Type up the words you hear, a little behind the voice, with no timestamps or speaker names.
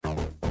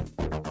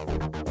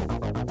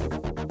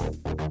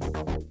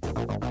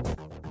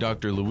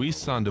Dr. Luis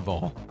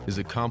Sandoval is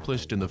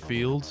accomplished in the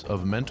fields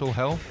of mental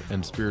health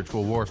and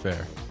spiritual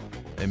warfare.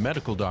 A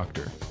medical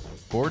doctor,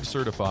 board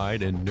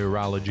certified in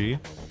neurology,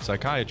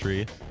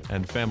 psychiatry,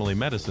 and family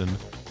medicine,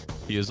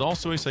 he is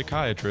also a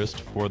psychiatrist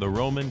for the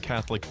Roman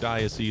Catholic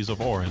Diocese of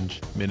Orange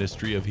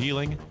Ministry of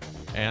Healing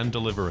and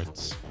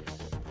Deliverance.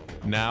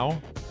 Now,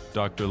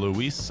 Dr.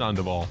 Luis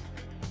Sandoval.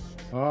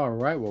 All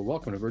right. Well,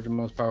 welcome to Virgin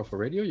Most Powerful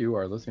Radio. You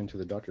are listening to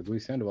the Dr.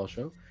 Luis Sandoval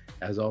Show.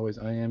 As always,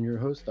 I am your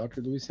host,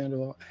 Dr. Luis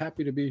Sandoval.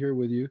 Happy to be here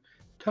with you,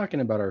 talking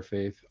about our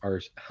faith, our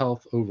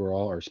health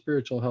overall, our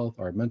spiritual health,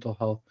 our mental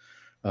health,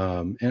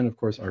 and of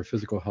course, our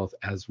physical health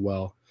as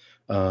well.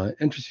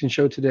 Interesting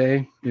show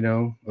today.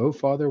 Oh,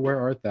 Father, where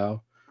art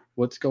thou?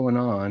 What's going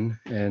on?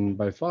 And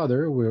by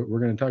Father, we're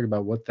going to talk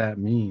about what that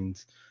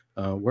means.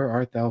 Where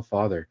art thou,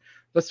 Father?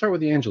 Let's start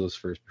with the Angelus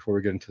first before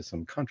we get into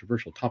some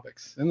controversial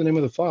topics. In the name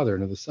of the Father,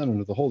 and of the Son,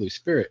 and of the Holy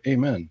Spirit.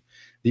 Amen.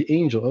 The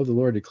angel of the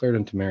Lord declared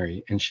unto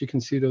Mary, and she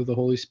conceived of the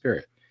Holy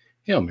Spirit.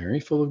 Hail Mary,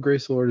 full of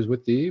grace, the Lord is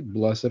with thee.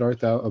 Blessed art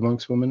thou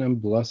amongst women, and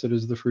blessed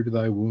is the fruit of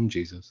thy womb,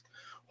 Jesus.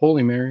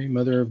 Holy Mary,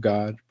 Mother of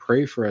God,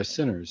 pray for us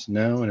sinners,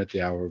 now and at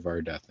the hour of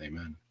our death.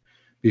 Amen.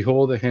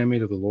 Behold, the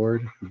handmaid of the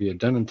Lord, be it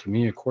done unto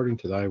me according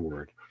to thy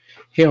word.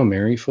 Hail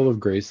Mary, full of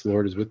grace, the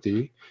Lord is with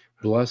thee.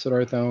 Blessed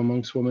art thou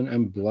amongst women,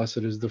 and blessed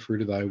is the fruit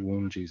of thy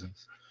womb,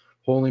 Jesus.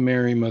 Holy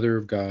Mary, Mother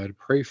of God,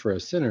 pray for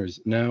us sinners,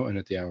 now and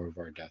at the hour of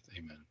our death.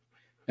 Amen.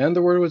 And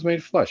the Word was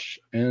made flesh,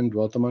 and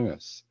dwelt among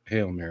us.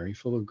 Hail Mary,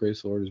 full of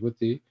grace, the Lord is with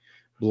thee.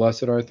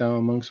 Blessed art thou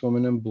amongst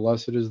women, and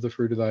blessed is the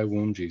fruit of thy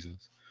womb,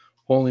 Jesus.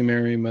 Holy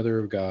Mary, Mother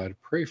of God,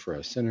 pray for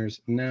us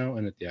sinners, now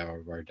and at the hour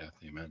of our death.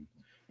 Amen.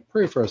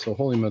 Pray for us, O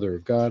Holy Mother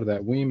of God,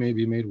 that we may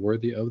be made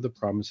worthy of the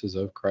promises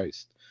of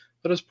Christ.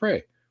 Let us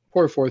pray.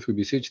 Pour forth, we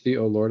beseech thee,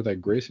 O Lord, thy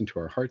grace into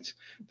our hearts,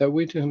 that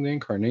we, to whom the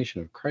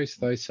incarnation of Christ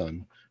thy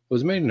Son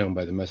was made known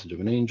by the message of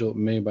an angel,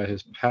 may by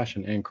his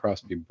passion and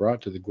cross be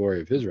brought to the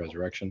glory of his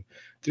resurrection,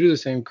 through the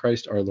same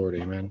Christ our Lord.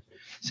 Amen.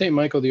 Saint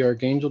Michael the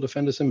Archangel,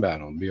 defend us in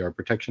battle, and be our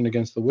protection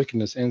against the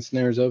wickedness and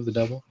snares of the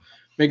devil.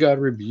 May God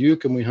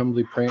rebuke, and we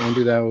humbly pray, and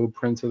do thou, O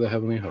Prince of the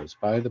heavenly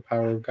host, by the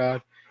power of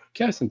God,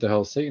 cast into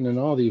hell Satan and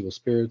all the evil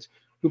spirits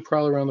who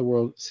prowl around the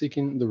world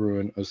seeking the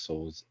ruin of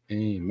souls.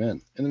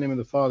 Amen. In the name of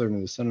the Father, and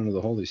of the Son, and of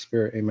the Holy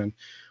Spirit. Amen.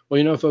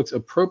 Well, folks,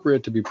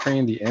 appropriate to be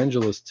praying the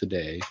Angelus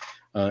today.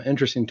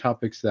 Interesting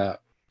topics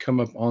that come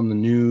up on the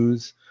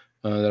news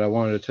that I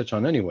wanted to touch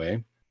on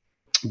anyway.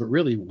 But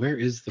really, where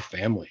is the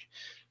family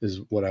is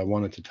what I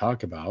wanted to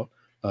talk about.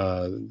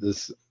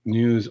 This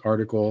news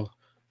article,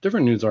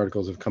 different news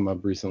articles have come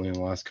up recently in the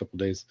last couple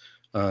of days.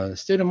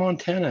 State of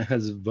Montana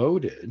has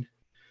voted.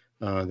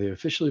 They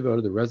officially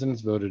voted, the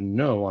residents voted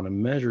no on a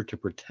measure to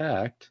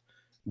protect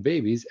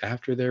babies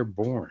after they're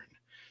born.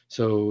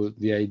 So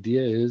the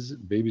idea is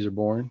babies are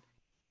born,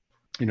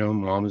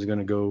 mom is going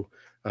to go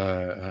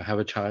have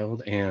a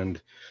child, and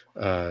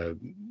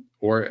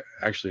or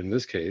actually in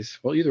this case,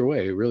 well, either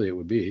way, really it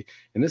would be.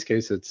 In this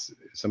case, it's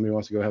somebody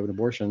wants to go have an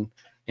abortion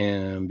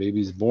and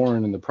baby's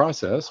born in the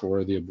process,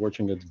 or the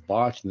abortion gets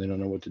botched and they don't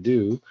know what to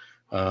do,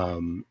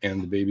 and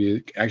the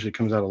baby actually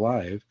comes out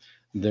alive.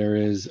 There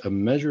is a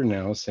measure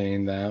now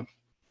saying that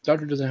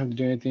doctor doesn't have to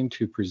do anything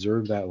to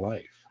preserve that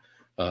life.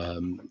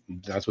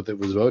 That's what it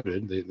was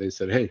voted. They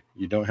said, hey,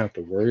 you don't have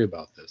to worry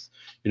about this.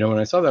 When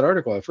I saw that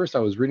article, at first I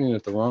was reading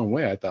it the wrong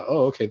way. I thought,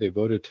 oh, okay, they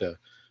voted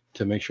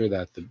to make sure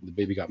that the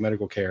baby got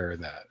medical care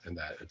and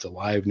that it's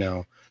alive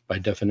now by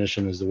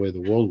definition is the way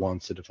the world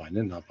wants to define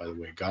it, not by the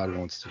way God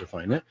wants to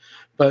define it.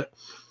 But,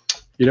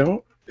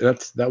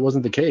 that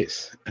wasn't the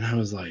case. And I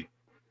was like,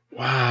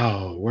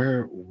 wow,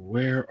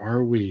 where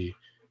are we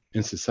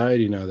in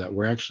society now that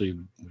we're actually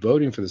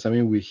voting for this? I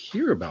mean, we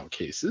hear about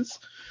cases,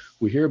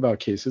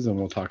 and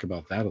we'll talk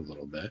about that a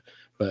little bit,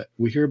 but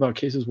we hear about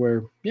cases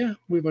where, yeah,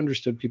 we've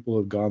understood people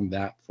have gone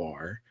that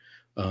far,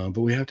 but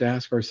we have to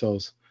ask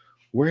ourselves,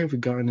 where have we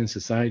gotten in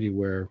society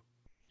where,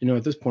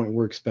 at this point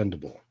we're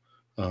expendable?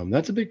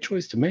 That's a big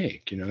choice to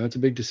make. That's a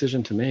big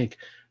decision to make.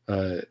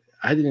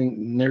 I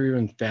never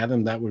even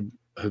fathom that would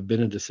have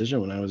been a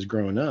decision when I was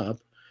growing up.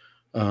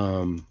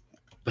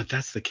 But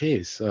that's the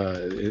case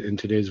in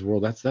today's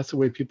world. That's the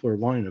way people are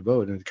wanting to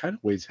vote, and it kind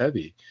of weighs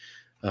heavy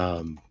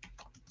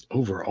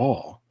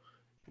overall,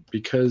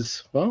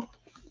 because, well,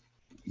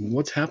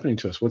 what's happening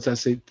to us? What's that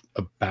say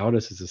about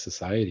us as a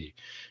society?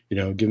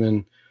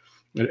 Given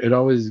it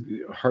always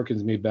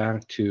harkens me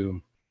back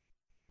to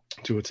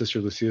what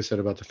Sister Lucia said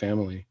about the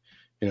family.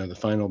 The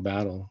final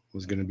battle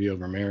was going to be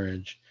over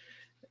marriage.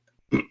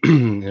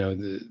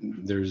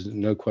 There's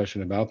no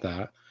question about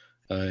that.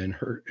 In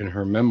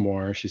her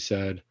memoir, she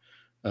said,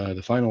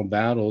 the final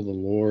battle, the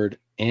Lord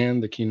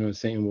and the kingdom of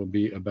Satan, will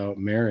be about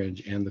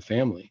marriage and the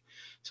family.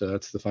 So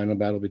that's the final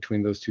battle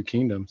between those two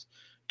kingdoms.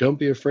 Don't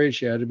be afraid,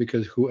 she added,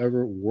 because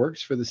whoever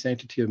works for the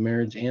sanctity of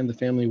marriage and the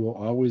family will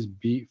always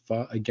be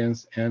fought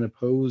against and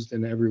opposed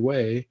in every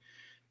way,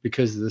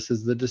 because this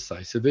is the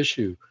decisive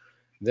issue.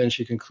 Then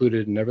she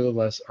concluded,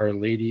 nevertheless, Our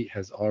Lady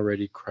has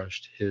already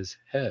crushed his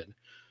head.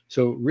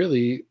 So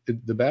really,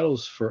 the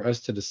battle's for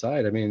us to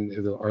decide. I mean,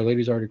 Our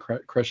Lady's already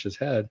crushed his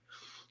head.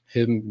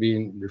 him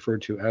being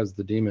referred to as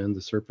the demon,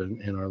 the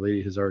serpent, and Our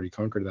Lady has already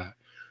conquered that.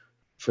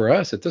 For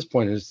us at this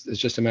point, it's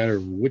just a matter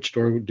of which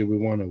door do we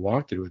want to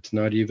walk through. It's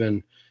not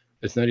even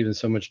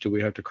so much do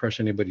we have to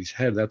crush anybody's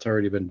head. That's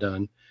already been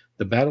done.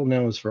 The battle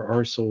now is for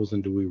our souls,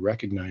 and do we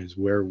recognize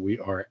where we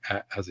are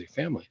at as a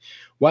family?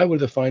 Why would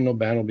the final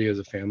battle be as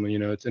a family?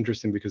 It's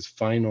interesting because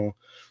final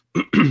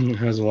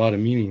has a lot of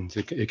meanings.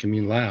 It can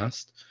mean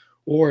last,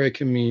 or it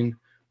can mean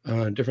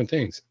different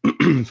things.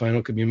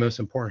 Final could be most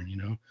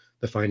important,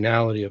 the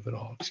finality of it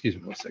all. Excuse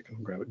me 1 second,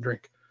 I'll grab a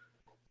drink.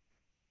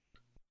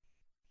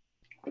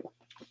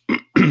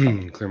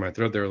 Clear my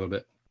throat there a little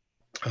bit.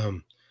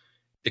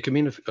 It can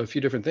mean a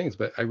few different things,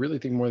 but I really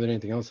think more than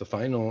anything else, the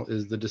final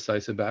is the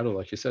decisive battle.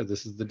 Like you said,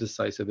 this is the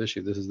decisive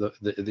issue. This is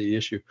the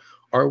issue.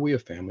 Are we a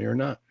family or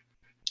not?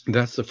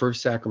 That's the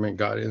first sacrament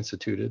God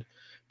instituted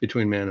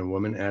between man and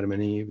woman, Adam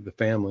and Eve, the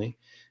family.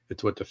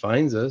 It's what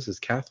defines us as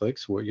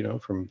Catholics. Where,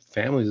 from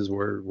families is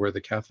where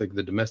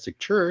the domestic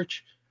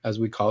church, as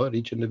we call it,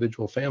 each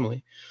individual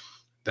family,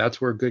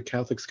 that's where good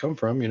Catholics come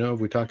from. If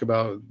we talk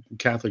about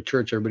Catholic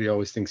Church, everybody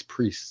always thinks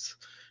priests.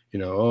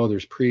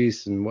 There's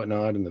priests and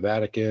whatnot in the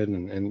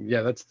Vatican. And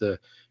yeah, that's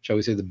shall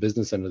we say, the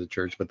business end of the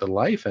church. But the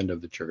life end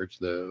of the church,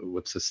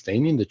 what's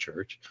sustaining the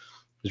church,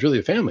 is really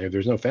a family. If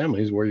there's no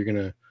families, where you're going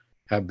to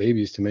have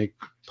babies to make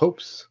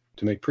popes,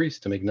 to make priests,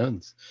 to make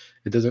nuns?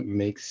 It doesn't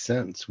make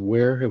sense.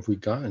 Where have we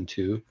gotten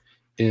to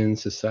in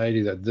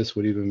society that this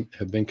would even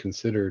have been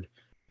considered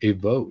a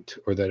vote,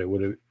 or that it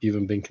would have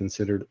even been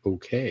considered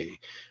okay?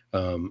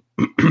 And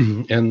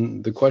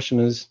the question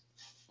is,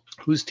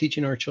 who's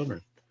teaching our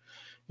children?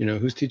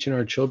 Who's teaching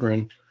our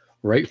children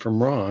right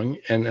from wrong?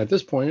 And at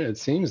this point, it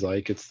seems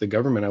like it's the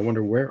government. I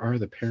wonder, where are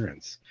the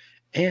parents?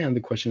 And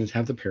the question is,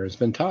 have the parents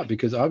been taught?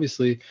 Because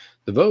obviously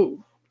the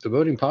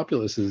voting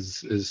populace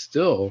is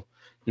still,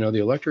 the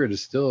electorate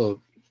is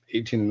still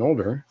 18 and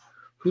older.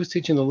 Who's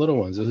teaching the little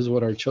ones? This is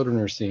what our children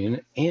are seeing.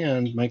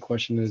 And my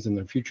question is, in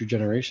the future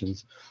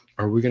generations,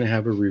 are we going to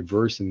have a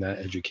reverse in that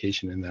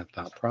education, in that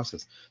thought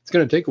process? It's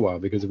going to take a while,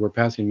 because if we're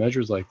passing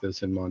measures like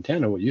this in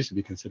Montana, what used to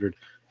be considered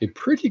a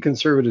pretty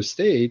conservative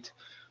state,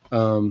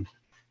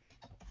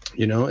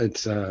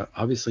 it's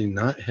obviously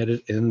not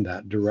headed in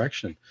that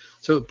direction.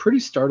 So a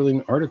pretty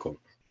startling article.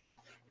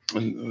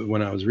 And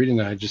when I was reading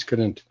that, I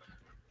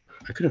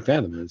couldn't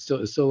fathom it. It's still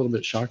a little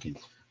bit shocking,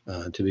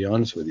 to be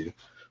honest with you.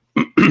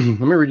 Let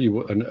me read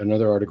you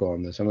another article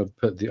on this. I'm going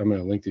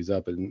to link these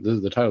up, and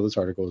the title of this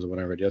article is the one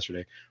I read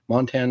yesterday.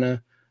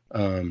 Montana.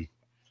 Let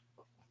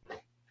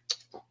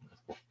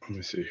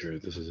me see here.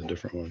 This is a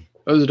different one.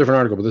 Oh, this is a different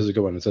article, but this is a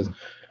good one. It says,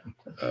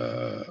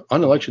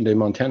 on election day,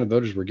 Montana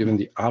voters were given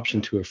the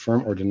option to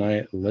affirm or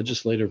deny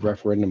legislative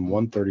referendum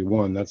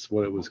 131. That's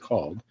what it was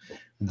called,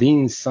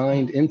 being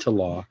signed into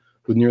law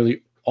with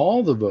nearly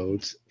all the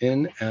votes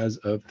in as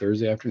of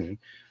Thursday afternoon.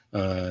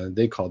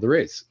 They called the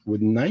race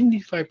with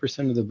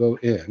 95% of the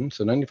vote in.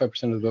 So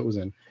 95% of the vote was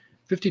in.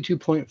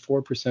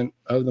 52.4%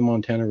 of the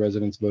Montana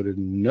residents voted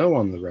no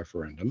on the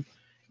referendum,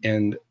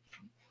 and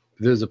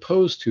as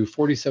opposed to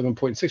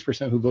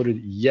 47.6% who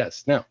voted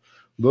yes. Now,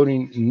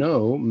 voting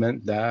no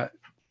meant that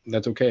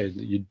that's okay.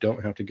 You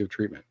don't have to give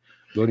treatment.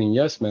 Voting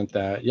yes meant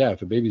that, yeah,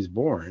 if a baby's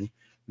born,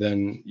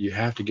 then you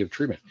have to give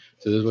treatment.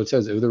 So this is what it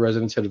says. If the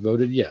residents had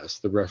voted yes,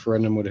 the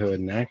referendum would have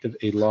enacted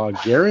a law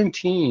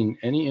guaranteeing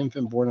any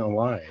infant born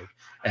alive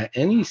at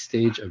any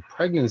stage of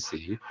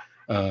pregnancy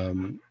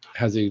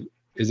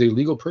is a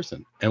legal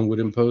person, and would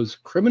impose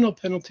criminal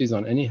penalties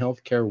on any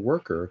healthcare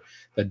worker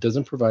that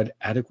doesn't provide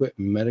adequate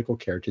medical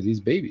care to these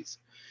babies.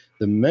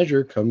 The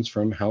measure comes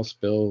from House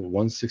Bill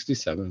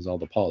 167, is all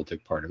the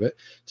politic part of it,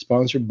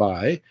 sponsored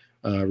by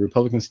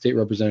Republican State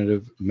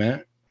Representative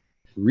Matt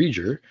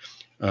Rieger.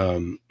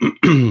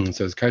 It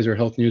says Kaiser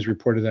Health News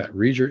reported that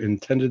Rieger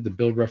intended the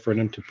bill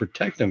referendum to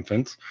protect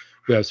infants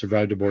who have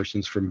survived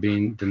abortions from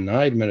being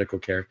denied medical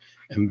care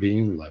and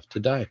being left to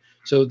die.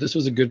 So this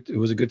was a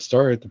good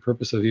start. The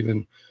purpose of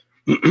even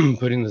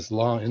putting this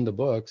law in the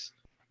books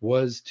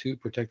was to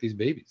protect these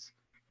babies.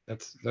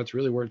 That's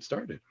really where it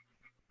started.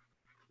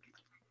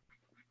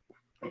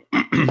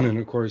 And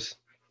of course,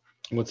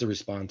 what's the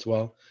response?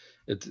 Well,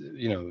 it's,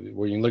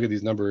 when you look at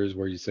these numbers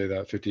where you say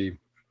that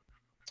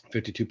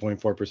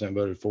 52.4%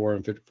 voted for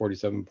and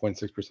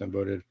 47.6%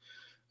 voted,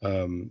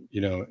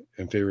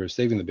 in favor of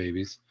saving the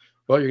babies,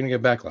 well, you're going to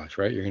get backlash,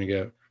 right? You're going to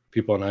get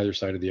people on either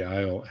side of the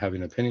aisle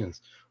having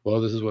opinions.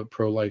 Well, this is what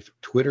pro-life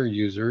Twitter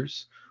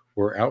users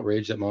were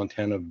outraged that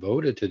Montana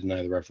voted to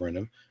deny the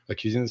referendum,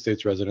 accusing the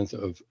state's residents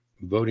of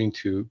voting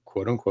to,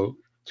 quote unquote,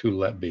 to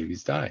let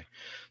babies die.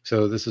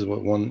 So this is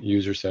what one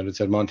user said. It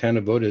said, Montana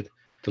voted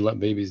to let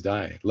babies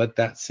die. Let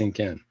that sink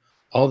in.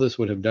 All this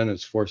would have done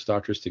is force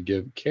doctors to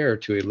give care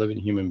to a living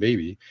human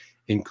baby,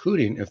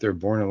 including if they're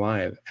born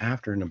alive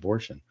after an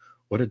abortion.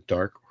 What a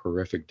dark,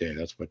 horrific day.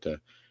 That's what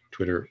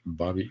Twitter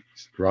Robbie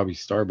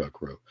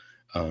Starbuck wrote.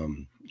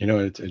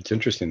 It's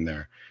interesting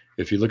there.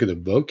 If you look at the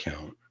vote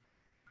count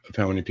of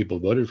how many people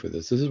voted for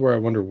this is where I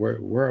wonder,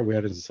 where are we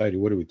at in society?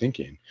 What are we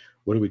thinking?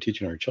 What are we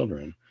teaching our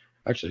children?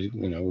 actually,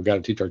 we've got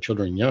to teach our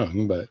children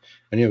young, but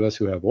any of us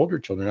who have older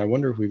children, I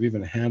wonder if we've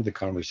even had the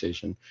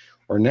conversation,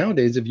 or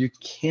nowadays, if you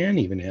can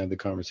even have the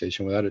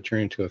conversation without it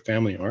turning into a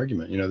family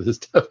argument. This is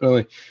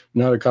definitely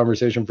not a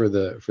conversation for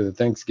the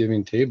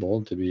Thanksgiving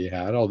table to be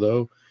had,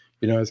 although,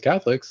 as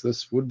Catholics,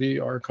 this would be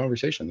our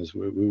conversation.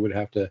 We would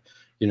have to,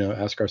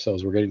 ask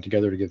ourselves, we're getting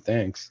together to give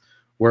thanks.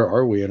 Where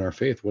are we in our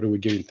faith? What are we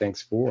giving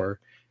thanks for?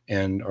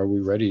 And are we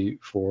ready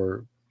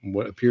for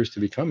what appears to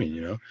be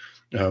coming?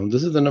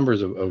 This is the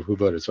numbers of who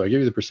voted. So I gave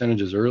you the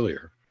percentages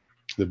earlier,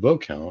 the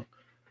vote count.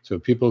 So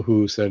people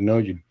who said, no,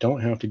 you don't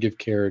have to give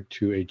care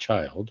to a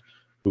child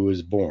who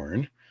is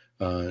born,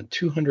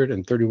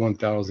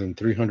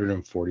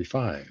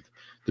 231,345.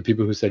 The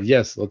people who said,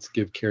 yes, let's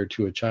give care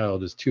to a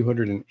child is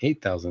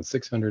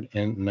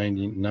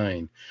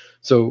 208,699.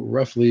 So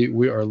roughly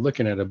we are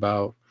looking at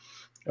about,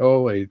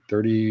 a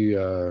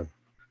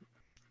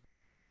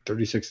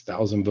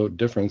 36,000 vote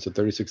difference. So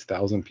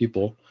 36,000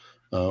 people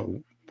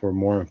were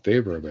more in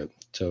favor of it.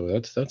 So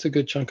that's a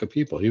good chunk of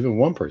people. Even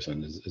one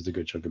person is a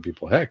good chunk of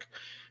people. Heck,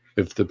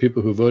 if the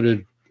people who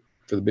voted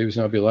for the babies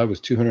not be alive was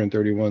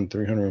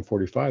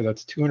 231,345,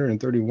 that's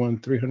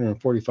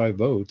 231,345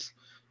 votes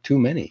too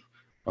many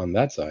on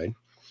that side.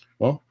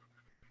 Well,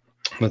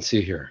 let's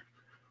see here.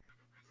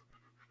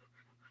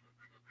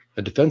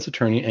 A defense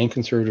attorney and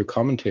conservative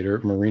commentator,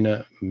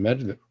 Marina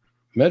Medvin,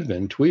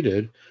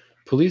 tweeted,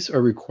 police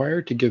are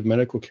required to give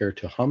medical care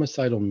to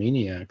homicidal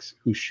maniacs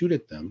who shoot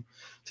at them.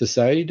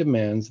 Society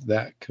demands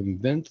that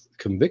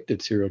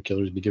convicted serial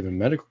killers be given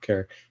medical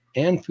care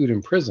and food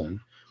in prison.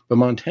 But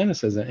Montana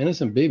says that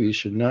innocent babies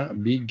should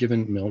not be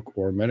given milk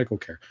or medical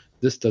care.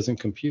 This doesn't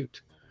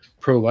compute.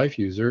 Pro-life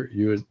user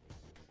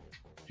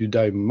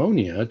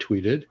Eudaimonia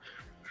tweeted,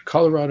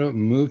 Colorado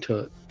moved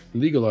to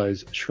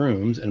legalize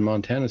shrooms, and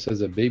Montana says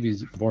that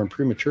babies born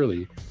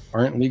prematurely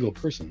aren't legal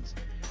persons.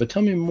 But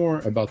tell me more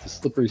about the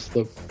slippery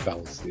slope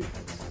fallacy.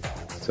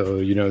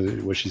 So,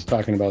 what she's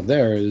talking about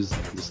there is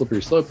the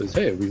slippery slope is,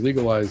 hey, if we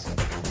legalize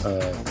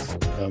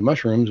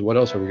mushrooms, what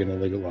else are we going to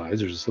legalize?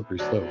 There's a slippery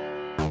slope.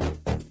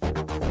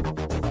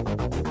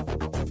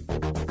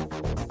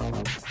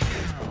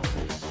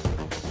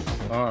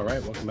 All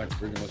right, welcome back to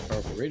Virgin Most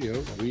Powerful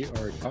Radio. We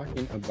are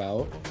talking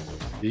about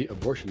the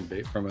abortion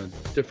debate from a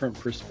different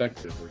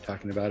perspective. We're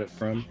talking about it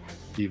from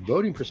the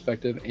voting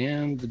perspective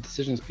and the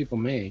decisions people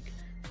make,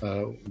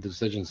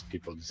 decisions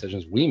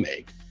we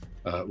make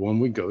when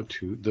we go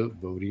to the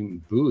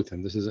voting booth.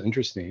 And this is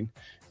interesting.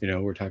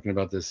 We're talking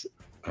about this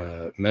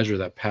measure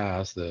that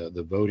passed,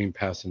 the voting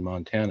passed in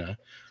Montana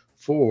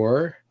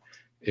for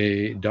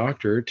a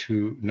doctor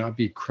to not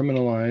be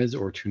criminalized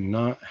or to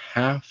not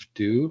have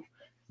to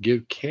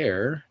give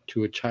care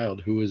to a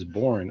child who is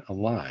born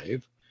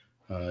alive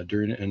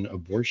during an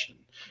abortion.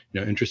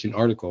 Interesting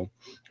article,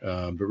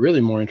 but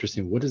really more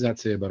interesting, what does that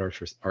say about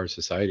our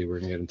society? We're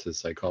going to get into the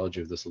psychology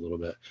of this a little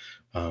bit.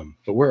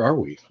 But where are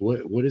we?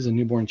 What is a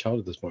newborn child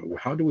at this point?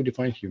 How do we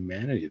define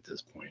humanity at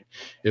this point?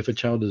 If a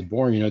child is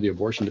born, the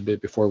abortion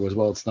debate before was,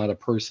 well, it's not a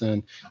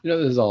person. This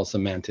is all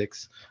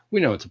semantics. We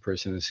know it's a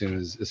person as soon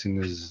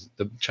as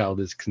the child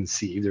is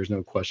conceived. There's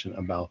no question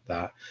about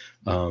that.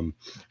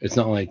 It's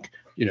not like,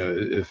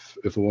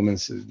 if a woman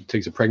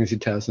takes a pregnancy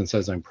test and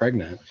says I'm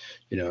pregnant,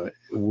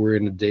 we're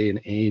in a day and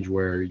age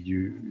where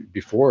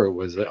before it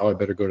was, oh, I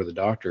better go to the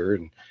doctor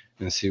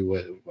and see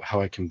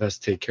how I can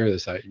best take care of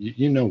this. That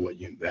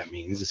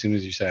means. As soon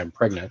as you say I'm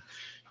pregnant,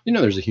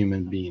 there's a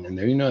human being in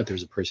there. That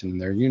there's a person in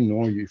there.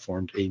 You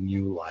formed a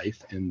new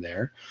life in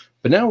there.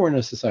 But now we're in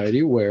a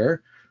society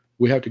where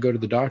we have to go to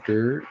the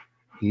doctor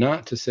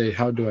not to say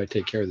how do I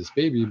take care of this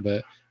baby,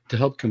 but to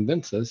help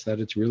convince us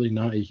that it's really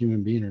not a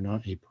human being or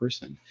not a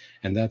person.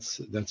 And that's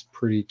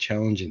pretty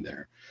challenging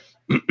there.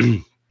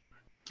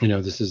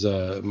 This is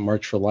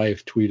March for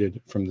Life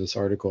tweeted from this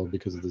article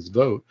because of this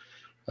vote.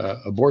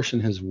 Abortion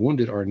has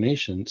wounded our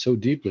nation so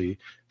deeply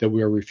that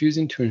we are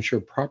refusing to ensure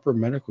proper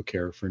medical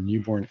care for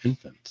newborn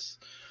infants.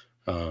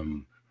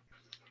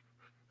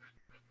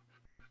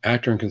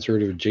 Actor and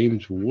conservative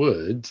James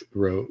Woods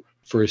wrote,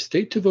 for a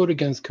state to vote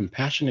against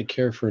compassionate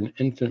care for an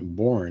infant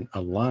born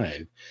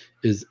alive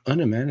is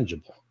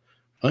unimaginable,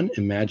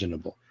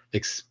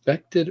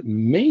 expected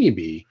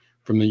maybe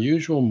from the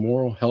usual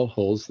moral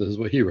hellholes. This is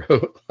what he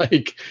wrote,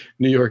 like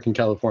New York and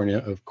California,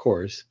 of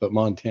course, but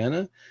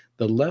Montana,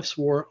 the left's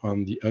war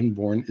on the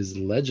unborn is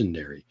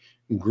legendary.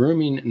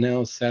 Grooming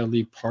now,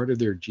 sadly, part of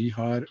their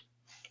jihad,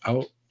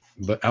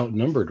 but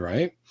outnumbered,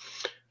 right?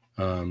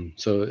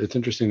 So it's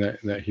interesting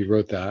that he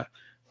wrote that.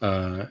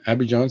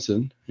 Abby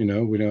Johnson, we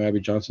know Abby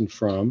Johnson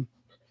from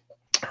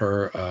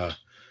her,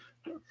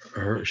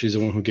 she's the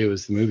one who gave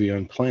us the movie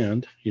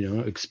Unplanned,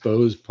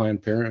 exposed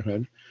Planned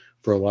Parenthood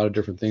for a lot of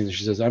different things. And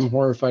she says, I'm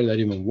horrified that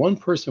even one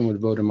person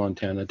would vote in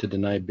Montana to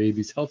deny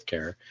babies health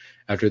care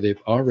after they've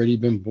already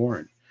been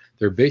born.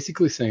 They're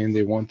basically saying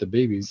they want the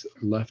babies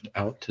left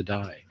out to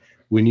die.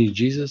 We need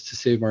Jesus to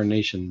save our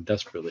nation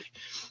desperately.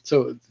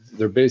 So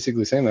they're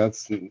basically saying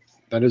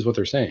that is what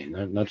they're saying.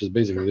 Not just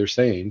basically, they're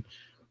saying,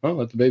 well,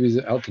 let the babies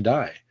out to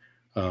die.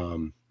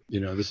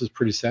 This is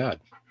pretty sad.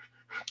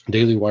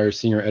 Daily Wire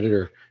senior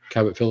editor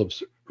Cabot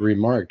Phillips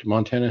remarked,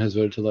 Montana has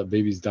voted to let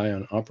babies die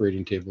on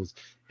operating tables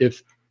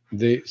if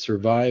they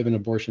survive an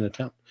abortion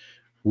attempt.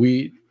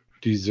 We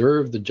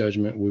deserve the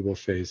judgment we will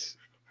face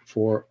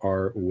for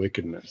our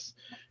wickedness.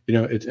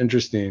 It's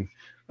interesting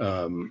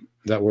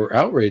that we're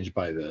outraged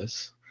by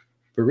this,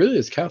 but really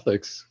as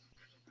Catholics,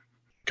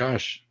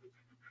 gosh,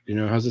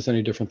 how's this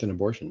any different than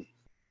abortion?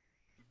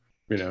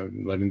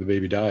 Letting the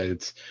baby die.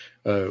 It's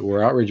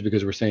we're outraged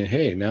because we're saying,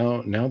 hey,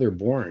 now they're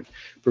born.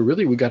 But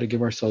really, we got to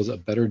give ourselves a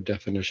better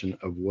definition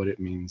of what it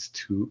means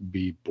to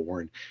be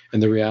born.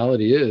 And the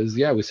reality is,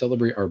 yeah, we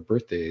celebrate our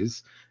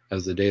birthdays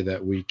as the day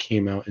that we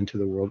came out into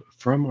the world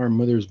from our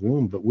mother's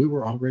womb, but we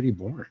were already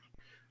born.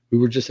 We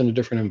were just in a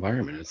different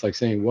environment. It's like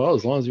saying, well,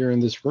 as long as you're in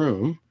this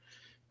room,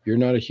 you're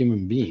not a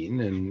human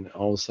being, and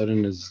all of a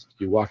sudden as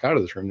you walk out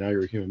of this room, now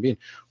you're a human being.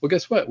 Well,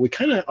 guess what? We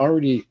kind of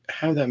already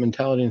have that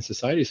mentality in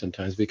society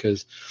sometimes,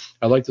 because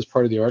I like this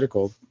part of the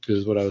article,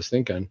 because what I was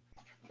thinking,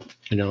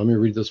 let me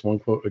read this one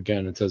quote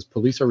again. It says,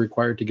 police are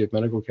required to give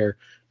medical care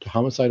to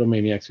homicidal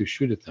maniacs who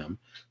shoot at them.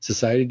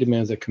 Society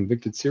demands that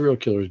convicted serial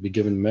killers be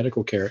given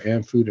medical care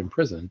and food in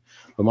prison.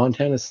 But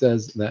Montana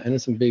says that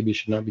innocent babies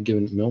should not be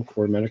given milk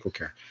or medical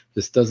care.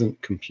 This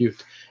doesn't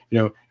compute.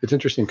 It's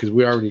interesting because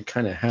we already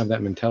kind of have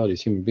that mentality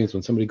as human beings.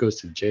 When somebody goes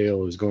to jail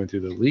or is going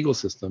through the legal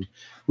system,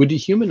 we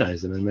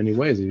dehumanize them in many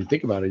ways. If you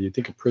think about it, you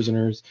think of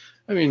prisoners.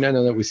 I mean, I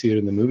know that we see it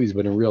in the movies,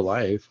 but in real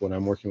life, when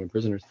I'm working with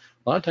prisoners,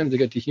 a lot of times they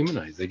get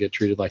dehumanized. They get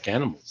treated like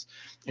animals.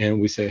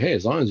 And we say, hey,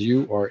 as long as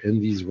you are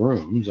in these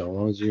rooms, as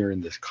long as you're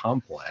in this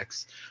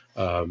complex,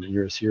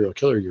 you're a serial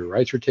killer, your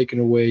rights are taken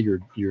away,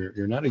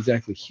 you're not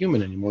exactly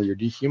human anymore, you're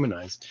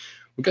dehumanized.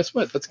 Well, guess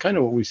what? That's kind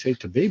of what we say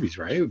to babies,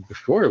 right?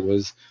 Before it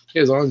was, hey,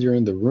 as long as you're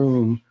in the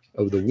room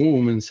of the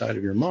womb inside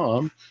of your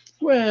mom,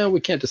 well, we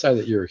can't decide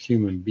that you're a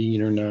human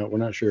being or not. We're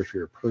not sure if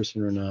you're a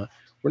person or not.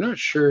 We're not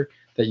sure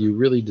that you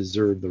really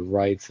deserve the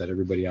rights that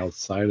everybody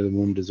outside of the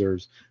womb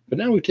deserves. But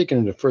now we've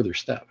taken it a further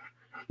step.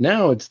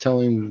 Now it's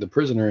telling the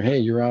prisoner, hey,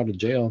 you're out of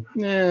jail.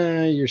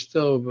 You're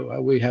still,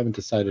 we haven't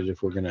decided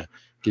if we're going to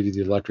give you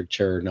the electric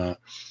chair or not.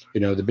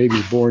 The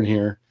baby's born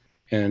here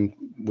and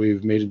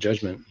we've made a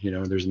judgment.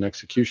 There's an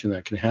execution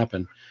that can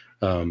happen.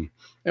 And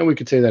we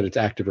could say that it's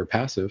active or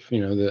passive. I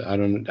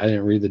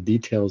didn't read the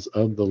details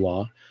of the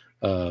law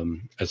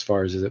as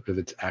far as if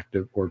it's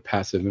active or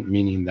passive,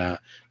 meaning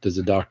that does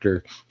the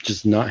doctor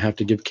just not have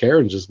to give care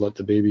and just let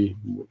the baby,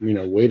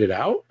 wait it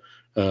out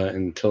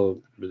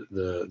until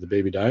the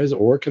baby dies?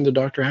 Or can the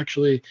doctor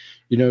actually,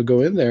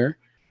 go in there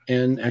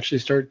and actually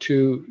start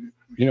to,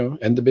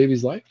 end the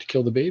baby's life, to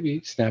kill the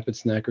baby, snap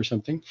its neck or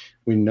something?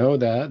 We know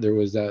that there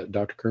was that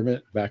Dr.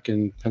 Kermit back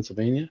in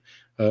Pennsylvania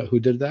who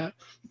did that.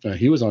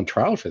 He was on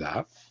trial for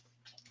that.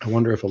 I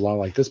wonder if a law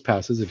like this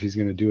passes, if he's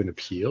going to do an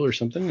appeal or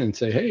something and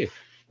say, hey,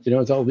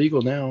 it's all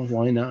legal now.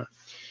 Why not?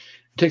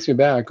 It takes me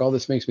back. All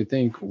this makes me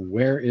think,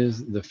 where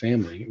is the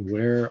family?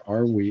 Where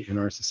are we in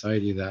our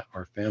society that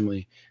our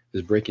family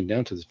is breaking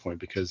down to this point?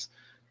 Because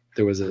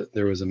there was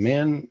a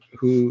man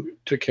who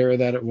took care of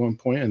that at one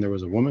point, and there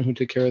was a woman who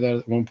took care of that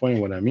at one point.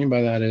 And what I mean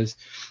by that is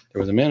there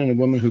was a man and a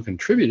woman who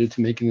contributed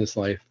to making this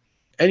life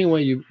any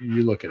way you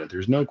look at it.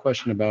 There's no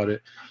question about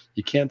it.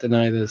 You can't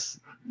deny this.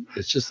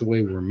 It's just the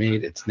way we're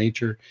made. It's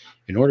nature.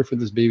 In order for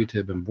this baby to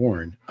have been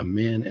born, a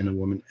man and a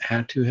woman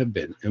had to have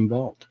been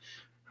involved.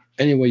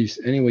 Any way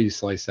you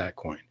slice that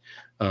coin.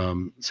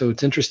 So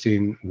it's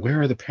interesting. Where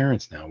are the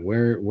parents now?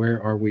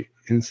 Where are we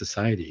in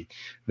society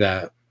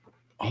that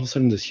all of a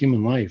sudden this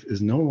human life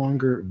is no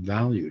longer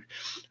valued?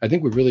 I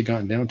think we've really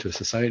gotten down to a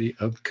society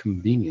of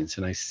convenience.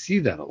 And I see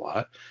that a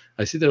lot.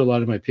 I see that a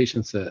lot of my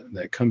patients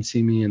that come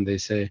see me and they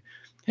say,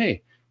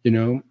 hey,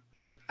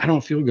 I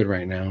don't feel good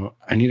right now.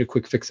 I need a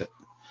quick fix it.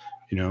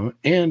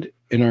 And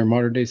in our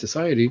modern day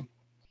society,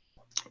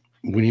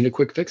 we need a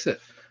quick fix it.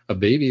 A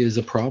baby is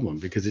a problem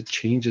because it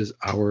changes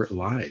our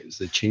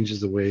lives. It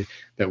changes the way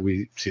that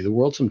we see the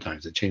world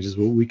sometimes. It changes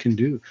what we can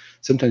do.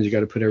 Sometimes you got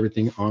to put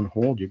everything on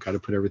hold. You got to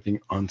put everything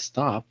on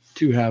stop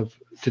to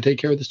take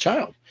care of this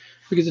child,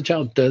 because the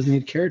child does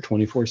need care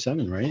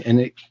 24/7, right?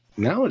 And it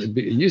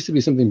used to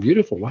be something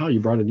beautiful. Wow, you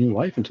brought a new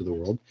life into the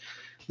world.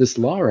 This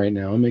law right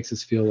now makes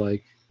us feel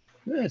like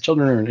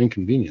children are an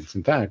inconvenience.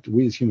 In fact,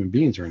 we as human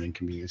beings are an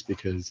inconvenience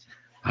because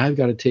I've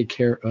got to take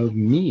care of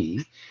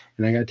me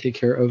and I got to take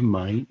care of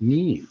my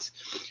needs.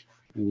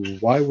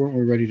 Why weren't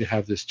we ready to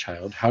have this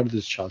child? How did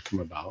this child come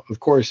about? Of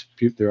course,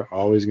 there are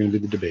always going to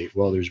be the debate.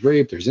 Well, there's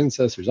rape, there's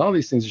incest, there's all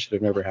these things that should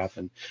have never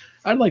happened.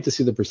 I'd like to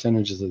see the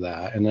percentages of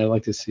that. And I'd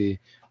like to see,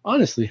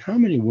 honestly, how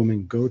many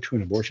women go to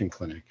an abortion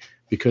clinic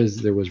because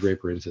there was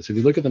rape or incest. If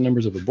you look at the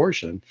numbers of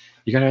abortion,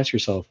 you got to ask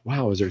yourself,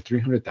 wow, is there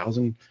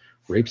 300,000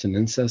 rapes and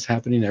incest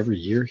happening every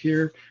year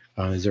here?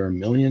 Is there 1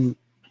 million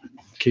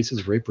cases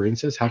of rape or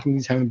incest? How come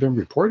these haven't been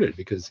reported?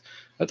 Because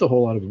that's a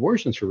whole lot of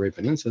abortions for rape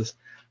and incest.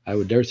 I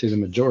would dare say the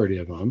majority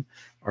of them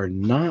are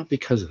not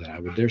because of that. I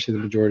would dare say the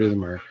majority of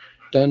them are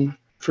done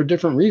for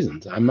different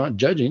reasons. I'm not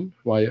judging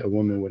why a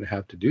woman would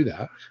have to do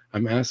that.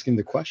 I'm asking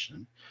the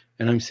question.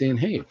 And I'm saying,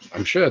 hey,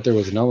 I'm sure that there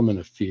was an element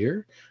of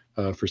fear.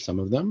 for some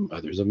of them.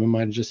 Others of them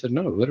might have just said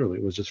no, literally,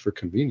 it was just for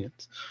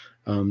convenience.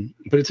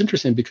 But it's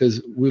interesting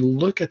because we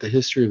look at the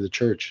history of the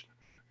church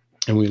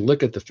and we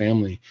look at the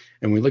family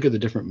and we look at the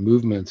different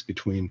movements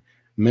between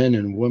men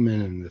and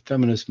women and the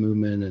feminist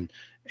movement and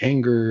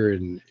anger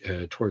and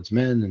towards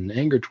men and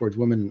anger towards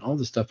women and all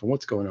this stuff and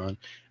what's going on.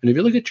 And if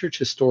you look at church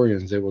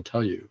historians, they will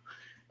tell you,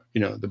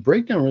 the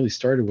breakdown really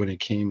started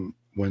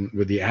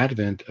with the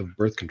advent of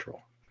birth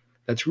control.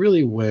 That's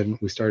really when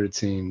we started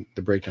seeing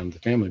the breakdown of the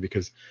family,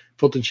 because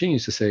Fulton Sheen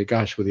used to say,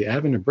 gosh, with the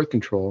advent of birth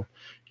control,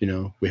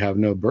 we have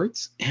no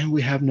births and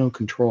we have no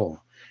control.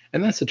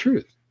 And that's the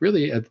truth,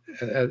 really, at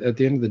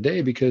the end of the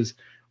day, because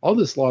all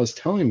this law is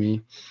telling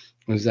me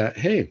is that,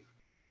 hey,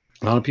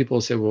 a lot of people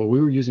say, well, we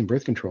were using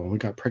birth control and we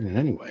got pregnant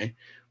anyway.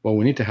 Well,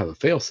 we need to have a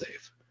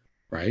fail-safe,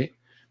 right?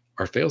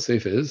 Our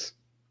fail-safe is,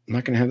 I'm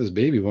not going to have this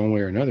baby one way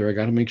or another. I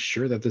got to make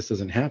sure that this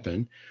doesn't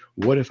happen.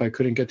 What if I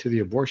couldn't get to the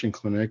abortion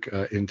clinic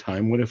in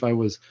time? What if I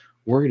was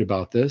worried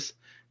about this?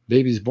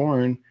 Baby's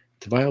born.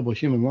 It's a viable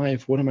human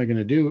life. What am I going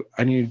to do?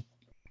 I need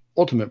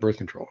ultimate birth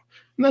control.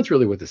 And that's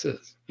really what this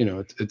is.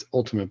 It's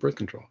ultimate birth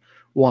control.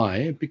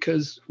 Why?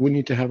 Because we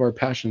need to have our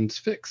passions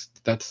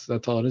fixed. That's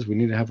all it is. We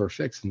need to have our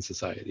fix in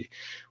society.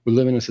 We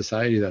live in a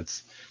society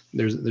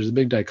there's a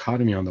big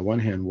dichotomy on the one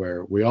hand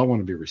where we all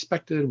want to be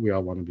respected. We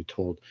all want to be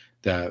told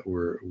that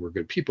we're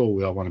good people.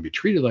 We all want to be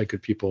treated like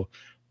good people.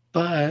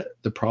 But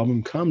the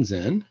problem comes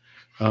in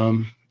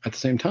at the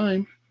same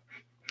time,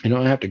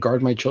 I have to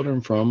guard my children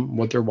from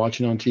what they're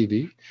watching on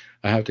TV.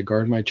 I have to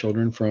guard my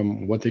children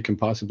from what they can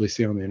possibly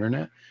see on the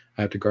internet.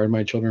 I have to guard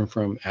my children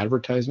from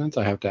advertisements.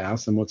 I have to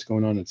ask them what's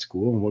going on at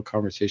school and what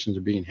conversations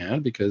are being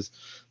had, because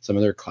some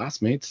of their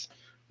classmates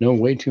know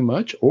way too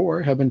much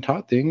or have been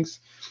taught things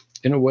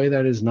in a way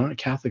that is not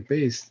Catholic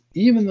based,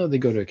 even though they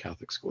go to a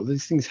Catholic school.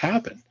 These things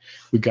happen.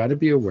 We got to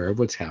be aware of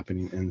what's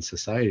happening in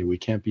society. We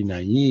can't be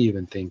naive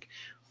and think,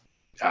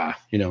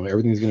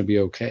 everything's going to be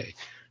okay.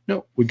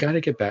 No, we got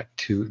to get back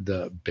to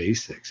the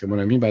basics. And what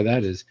I mean by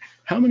that is,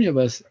 how many of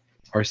us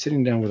are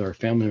sitting down with our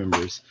family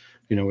members,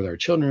 with our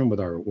children, with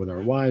our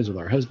wives, with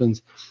our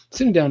husbands,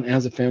 sitting down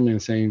as a family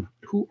and saying,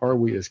 who are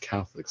we as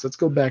Catholics? Let's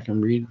go back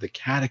and read the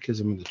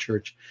Catechism of the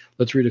Church.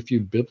 Let's read a few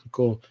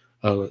biblical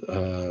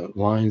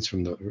lines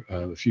from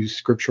a few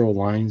scriptural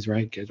lines,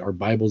 right? Get our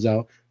Bibles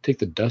out, take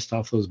the dust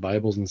off those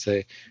Bibles and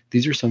say,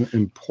 these are some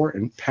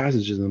important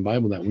passages in the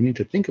Bible that we need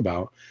to think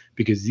about,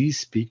 because these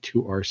speak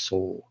to our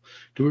soul.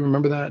 Do we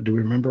remember that? Do we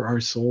remember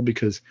our soul?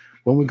 Because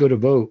when we go to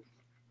vote,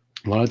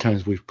 a lot of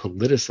times we've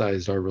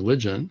politicized our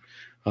religion,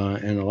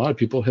 and a lot of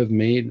people have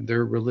made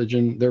their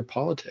religion their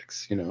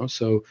politics,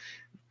 so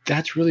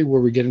that's really where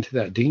we get into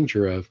that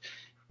danger of,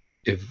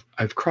 if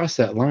I've crossed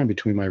that line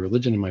between my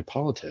religion and my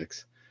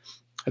politics,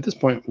 at this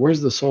point,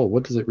 where's the soul?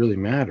 What does it really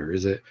matter?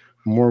 Is it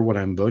more what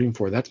I'm voting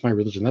for? That's my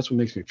religion. That's what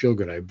makes me feel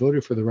good. I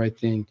voted for the right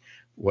thing,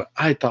 what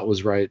I thought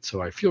was right,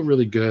 so I feel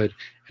really good.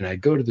 And I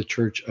go to the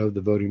church of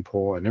the voting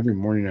poll, and every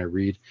morning I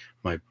read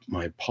my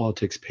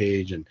politics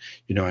page, and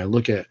I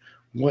look at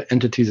what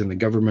entities in the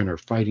government are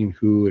fighting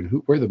who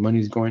and where the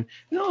money's going.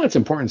 That's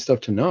important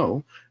stuff to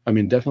know. I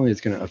mean, definitely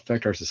it's going to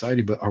affect our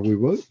society, but are we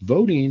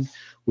voting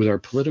with our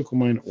political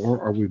mind,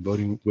 or are we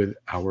voting with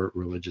our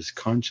religious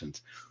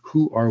conscience?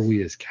 Who are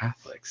we as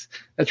Catholics?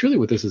 That's really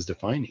what this is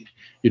defining.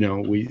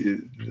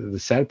 The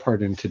sad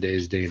part in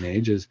today's day and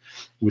age is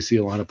we see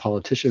a lot of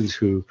politicians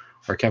who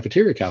are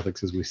cafeteria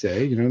Catholics, as we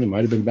say. They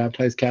might have been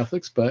baptized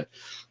Catholics, but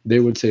they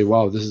would say,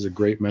 wow, this is a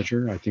great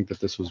measure. I think that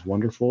this was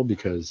wonderful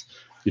because,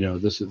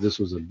 this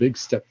was a big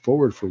step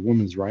forward for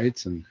women's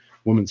rights and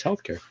women's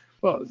health care.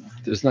 Well,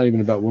 it's not even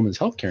about women's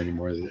health care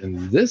anymore.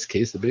 In this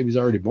case, the baby's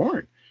already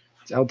born.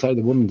 It's outside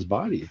the woman's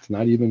body. It's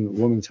not even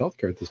women's health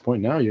care at this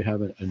point. Now you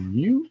have a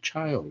new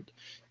child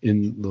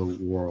in the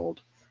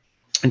world.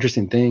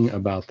 Interesting thing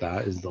about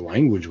that is the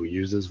language we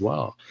use as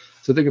well.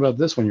 So think about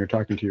this when you're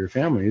talking to your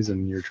families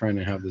and you're trying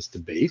to have this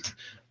debate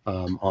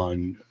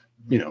on,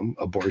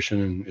 abortion,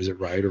 and is it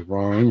right or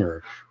wrong,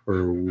 or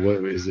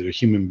what is it, a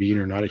human being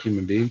or not a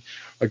human being?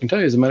 I can tell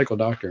you as a medical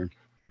doctor,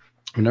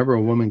 whenever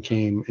a woman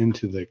came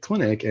into the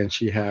clinic and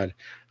she had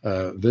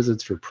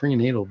visits for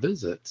prenatal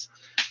visits,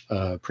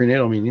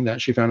 prenatal meaning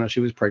that she found out she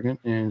was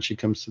pregnant, and she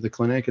comes to the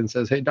clinic and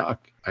says, hey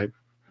doc, I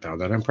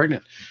found out I'm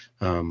pregnant.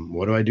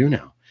 What do I do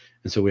now?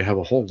 And so we have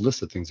a whole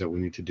list of things that we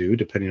need to do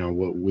depending on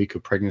what week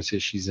of pregnancy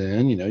she's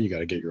in. You got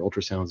to get your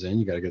ultrasounds in,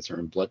 you got to get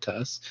certain blood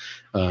tests.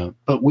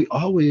 But we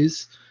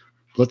always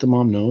let the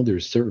mom know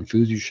there's certain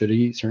foods you should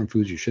eat, certain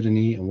foods you shouldn't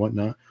eat, and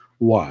whatnot.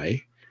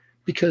 Why?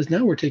 Because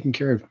now we're taking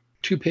care of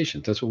two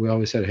patients. That's what we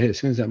always said. Hey, as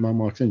soon as that mom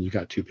walks in, you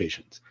got two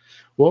patients.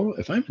 Well,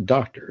 if I'm a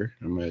doctor,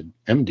 I'm an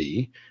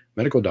MD,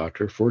 medical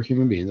doctor for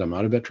human beings. I'm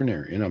not a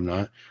veterinarian. I'm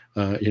not,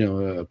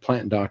 a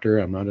plant doctor.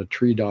 I'm not a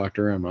tree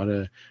doctor. I'm not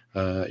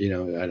I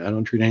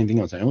don't treat anything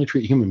else. I only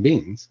treat human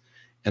beings.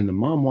 And the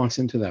mom walks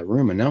into that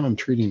room, and now I'm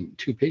treating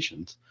two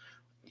patients.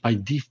 By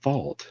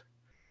default,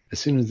 as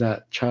soon as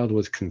that child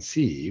was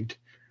conceived,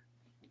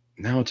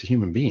 now it's a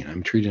human being.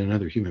 I'm treating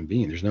another human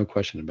being. There's no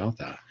question about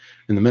that.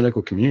 In the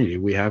medical community,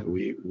 we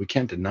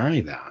can't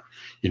deny that.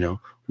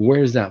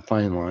 Where's that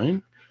fine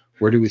line?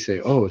 Where do we say,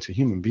 oh, it's a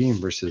human being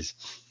versus,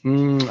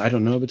 I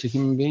don't know if it's a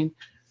human being?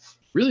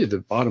 Really, the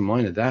bottom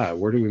line of that,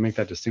 where do we make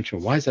that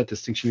distinction? Why is that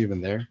distinction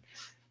even there?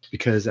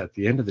 Because at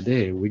the end of the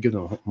day, we give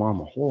the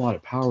mom a whole lot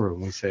of power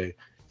when we say,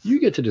 you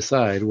get to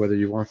decide whether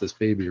you want this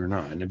baby or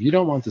not. And if you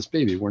don't want this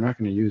baby, we're not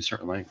going to use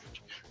certain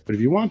language. But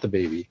if you want the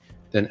baby,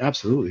 then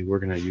absolutely we're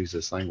going to use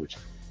this language.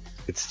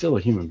 It's still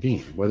a human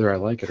being. Whether I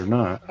like it or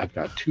not, I've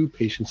got 2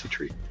 patients to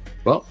treat.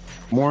 Well,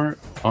 more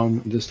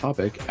on this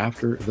topic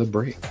after the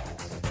break.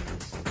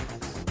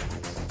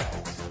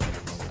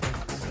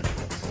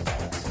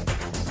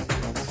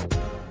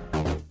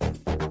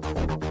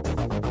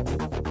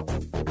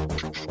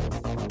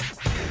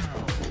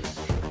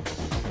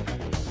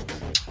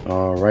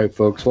 All right,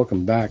 folks,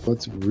 welcome back.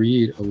 Let's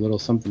read a little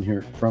something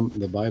here from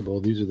the Bible.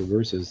 These are the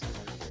verses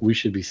we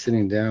should be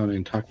sitting down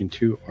and talking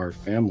to our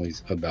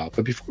families about.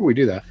 But before we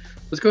do that,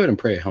 let's go ahead and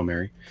pray. Hail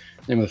Mary,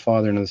 in the name of the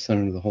Father, and of the Son,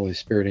 and of the Holy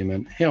Spirit,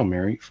 amen. Hail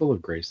Mary, full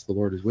of grace, the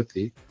Lord is with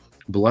thee.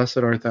 Blessed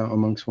art thou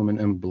amongst women,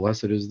 and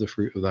blessed is the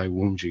fruit of thy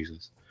womb,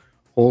 Jesus.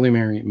 Holy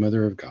Mary,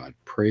 Mother of God,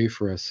 pray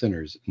for us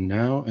sinners,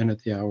 now and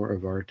at the hour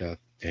of our death.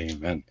 Amen.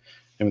 In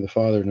the name of the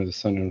Father, and of the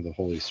Son, and of the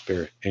Holy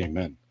Spirit.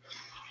 Amen.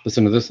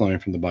 Listen to this line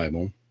from the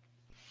Bible.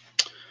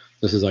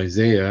 This is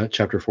Isaiah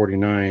chapter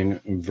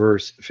 49,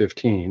 verse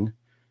 15.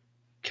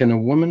 Can a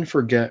woman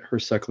forget her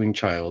suckling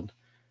child,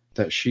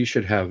 that she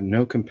should have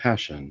no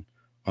compassion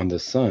on the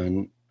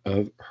son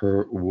of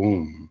her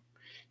womb?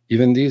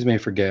 Even these may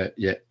forget,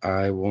 yet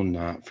I will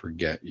not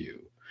forget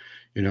you.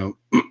 You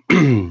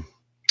know,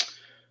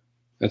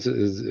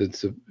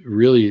 it's a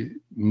really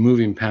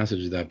moving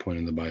passage at that point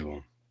in the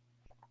Bible.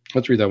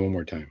 Let's read that one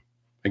more time.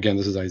 Again,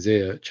 this is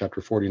Isaiah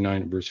chapter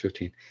 49, verse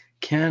 15.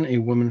 Can a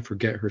woman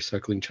forget her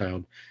suckling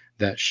child,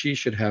 that she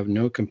should have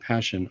no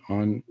compassion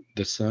on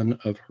the son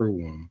of her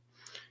womb?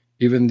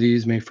 Even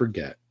these may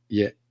forget,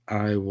 yet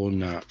I will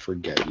not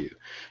forget you.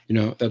 You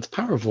know, that's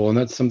powerful, and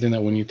that's something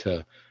that we need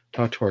to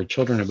talk to our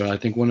children about. I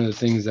think one of the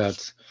things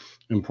that's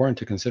important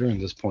to consider in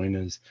this point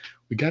is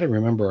we got to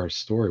remember our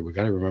story. We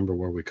got to remember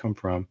where we come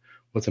from,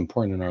 what's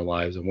important in our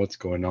lives, and what's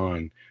going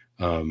on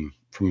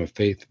from a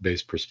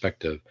faith-based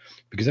perspective,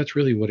 because that's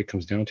really what it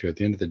comes down to. At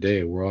the end of the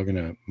day, we're all going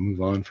to move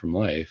on from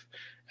life,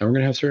 and we're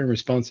going to have certain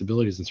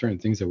responsibilities and certain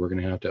things that we're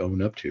going to have to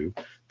own up to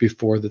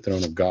before the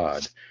throne of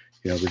God.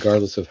 You know,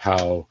 regardless of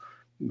how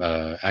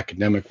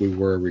academic we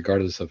were,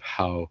 regardless of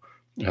how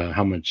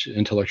much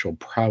intellectual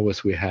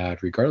prowess we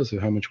had, regardless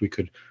of how much we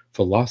could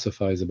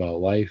philosophize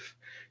about life.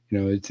 You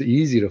know, it's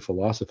easy to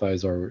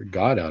philosophize our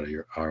God out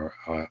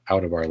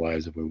of our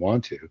lives if we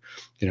want to.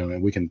 You know,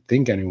 and we can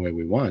think any way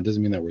we want. It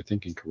doesn't mean that we're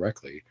thinking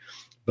correctly,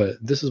 but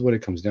this is what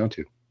it comes down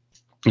to.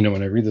 You know,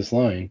 when I read this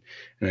line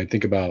and I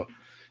think about,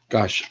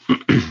 gosh,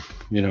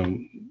 you know,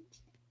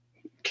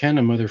 can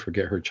a mother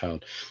forget her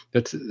child?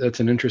 That's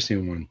an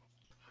interesting one,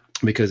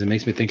 because it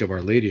makes me think of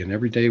Our Lady. And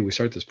every day we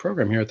start this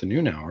program here at the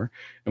noon hour,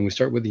 and we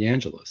start with the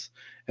Angelus.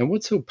 And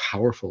what's so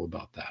powerful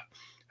about that?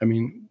 I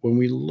mean, when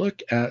we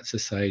look at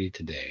society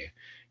today,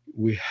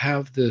 we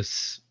have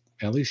this,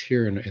 at least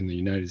here in the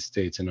United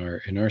States, in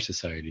our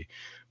society,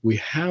 we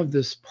have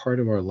this part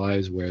of our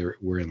lives where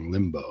we're in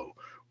limbo,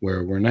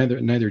 where we're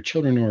neither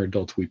children nor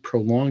adults. We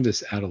prolong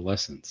this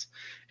adolescence,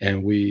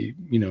 and we,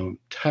 you know,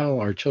 tell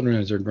our children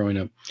as they're growing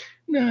up,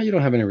 no, you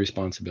don't have any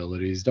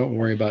responsibilities. Don't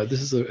worry about it.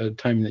 This is a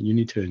time that you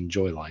need to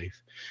enjoy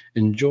life,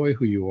 enjoy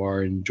who you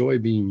are, enjoy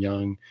being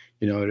young.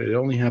 You know, it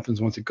only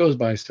happens once. It goes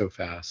by so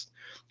fast.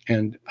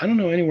 And I don't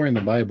know anywhere in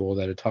the Bible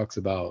that it talks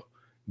about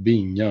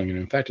being young. And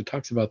in fact, it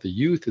talks about the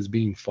youth as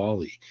being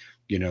folly.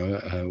 You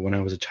know, when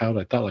I was a child,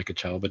 I thought like a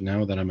child, but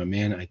now that I'm a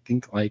man, I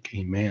think like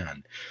a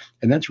man.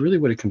 And that's really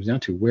what it comes down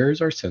to. Where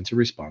is our sense of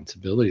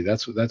responsibility?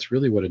 That's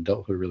really what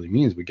adulthood really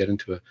means. We get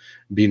into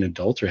being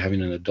adults or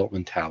having an adult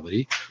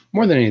mentality,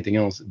 more than anything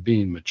else,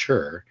 being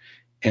mature.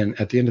 And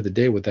at the end of the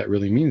day, what that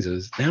really means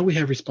is now we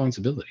have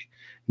responsibility.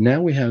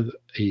 Now we have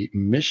a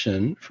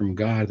mission from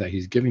God that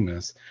he's giving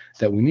us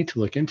that we need to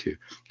look into.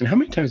 And how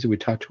many times do we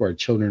talk to our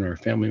children, our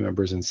family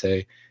members, and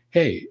say,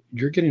 hey,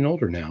 you're getting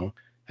older now.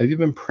 Have you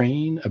been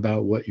praying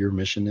about what your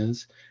mission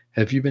is?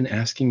 Have you been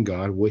asking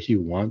God what he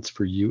wants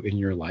for you in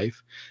your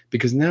life?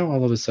 Because now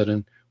all of a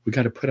sudden, we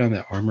got to put on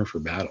that armor for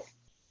battle.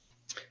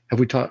 Have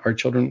we taught our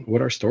children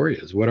what our story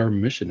is, what our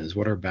mission is,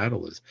 what our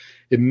battle is?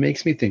 It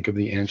makes me think of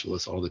the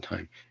Angelus all the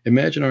time.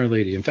 Imagine Our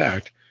Lady. In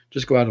fact,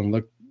 just go out and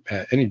look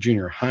at any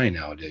junior high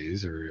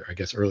nowadays, or I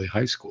guess early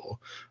high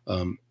school,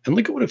 and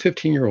look at what a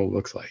 15-year-old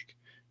looks like.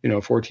 You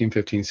know, 14,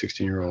 15,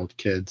 16-year-old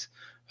kids.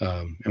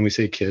 And we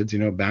say kids, you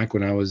know, back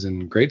when I was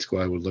in grade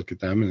school, I would look at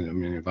them. And I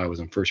mean, if I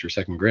was in first or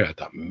second grade, I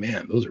thought,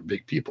 man, those are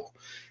big people.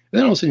 And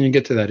then all of a sudden you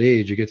get to that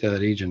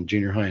age in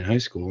junior high and high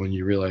school, and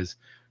you realize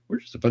we're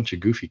just a bunch of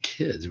goofy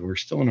kids. We're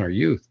still in our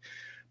youth.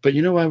 But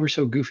you know why we're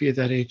so goofy at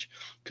that age?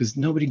 Because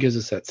nobody gives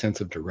us that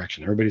sense of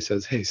direction. Everybody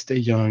says, hey, stay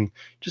young,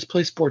 just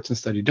play sports and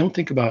study. Don't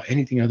think about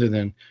anything other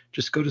than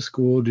just go to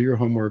school, do your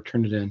homework,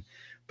 turn it in.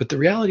 But the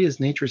reality is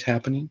nature's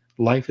happening,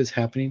 life is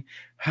happening.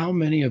 How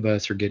many of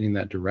us are getting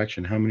that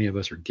direction? How many of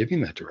us are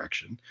giving that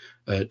direction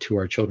to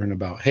our children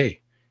about,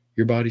 hey,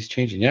 your body's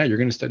changing. Yeah, you're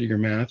going to study your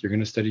math, you're going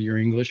to study your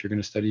English, you're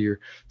going to study your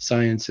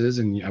sciences,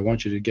 and I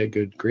want you to get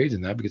good grades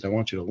in that because I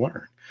want you to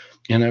learn.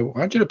 And I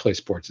want you to play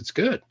sports. It's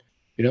good.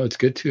 It's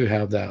good to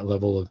have that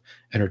level of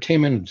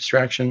entertainment and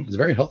distraction. It's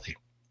very healthy.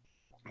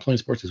 Playing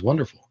sports is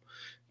wonderful.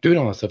 Doing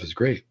all that stuff is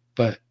great,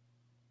 but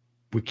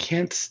we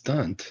can't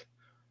stunt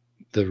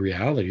the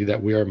reality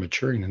that we are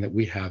maturing and that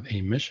we have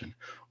a mission.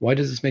 Why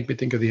does this make me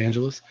think of the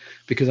Angelus?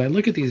 Because I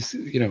look at these,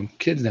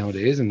 kids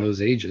nowadays and those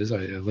ages. I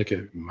look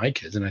at my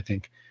kids and I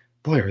think,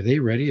 boy, are they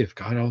ready? If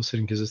God all of a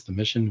sudden gives us the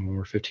mission when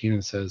we're 15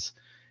 and says,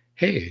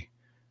 hey,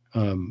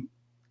 are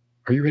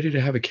you ready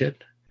to have a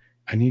kid?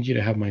 I need you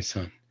to have my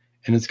son.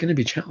 And it's going to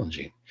be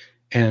challenging.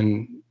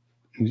 And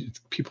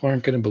people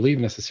aren't going to believe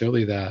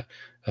necessarily that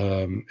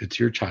it's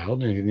your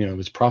child. And,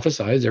 it's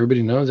prophesized.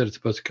 Everybody knows that it's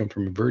supposed to come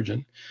from a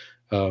virgin.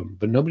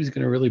 But nobody's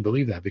going to really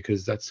believe that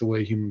because that's the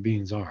way human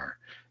beings are.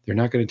 They're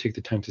not going to take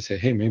the time to say,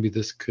 hey, maybe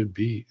this could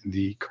be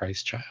the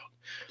Christ child.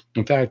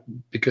 In fact,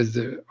 because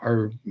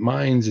our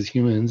minds as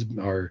humans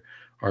are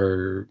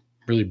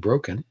really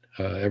broken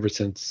ever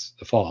since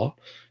the fall.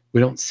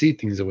 We don't see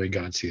things the way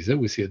God sees it.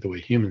 We see it the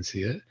way humans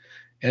see it.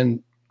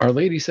 And Our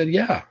Lady said,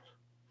 yeah,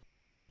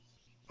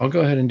 I'll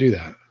go ahead and do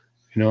that.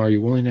 Are you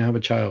willing to have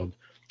a child?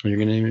 And you're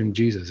going to name him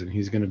Jesus, and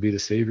he's going to be the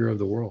savior of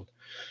the world.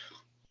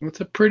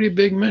 It's a pretty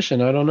big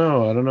mission. I don't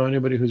know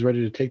anybody who's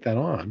ready to take that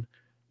on,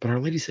 but Our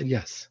Lady said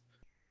yes.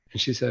 And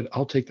she said,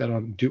 I'll take that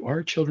on. Do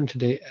our children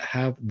today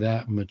have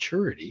that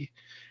maturity?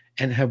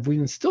 And have we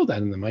instilled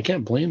that in them? I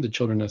can't blame the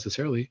children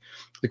necessarily.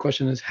 The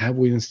question is, have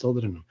we instilled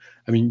it in them?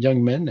 I mean,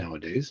 young men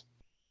nowadays,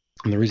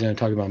 and the reason I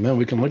talk about men,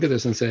 we can look at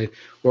this and say,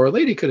 well, Our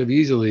Lady could have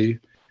easily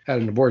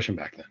had an abortion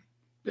back then.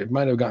 It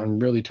might have gotten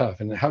really tough.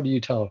 And how do you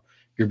tell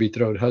your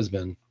betrothed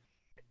husband,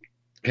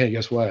 hey,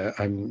 guess what?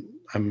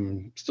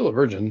 I'm still a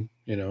virgin.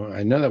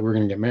 I know that we're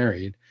going to get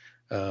married,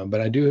 but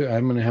I'm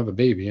going to have a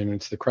baby, and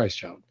it's the Christ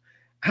child.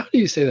 How do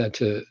you say that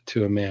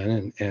to a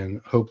man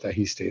and hope that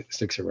he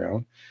sticks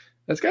around?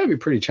 That's got to be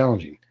pretty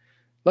challenging.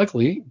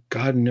 Luckily,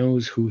 God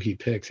knows who he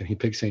picks, and he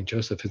picks St.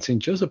 Joseph. And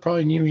St. Joseph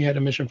probably knew he had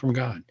a mission from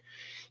God.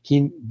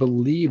 He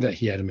believed that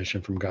he had a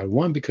mission from God.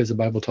 One, because the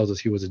Bible tells us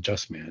he was a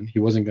just man. He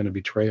wasn't going to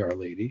betray Our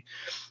Lady.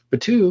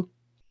 But two,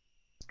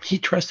 he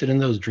trusted in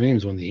those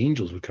dreams when the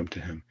angels would come to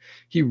him.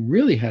 He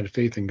really had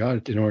faith in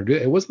God in order to do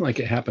it. It wasn't like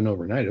it happened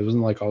overnight. It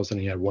wasn't like all of a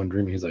sudden he had one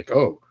dream and he's like,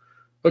 oh,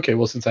 okay,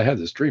 well, since I had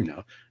this dream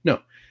now. No,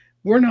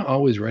 we're not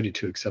always ready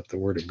to accept the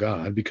word of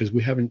God because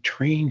we haven't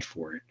trained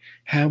for it.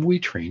 Have we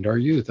trained our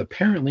youth?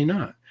 Apparently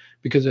not.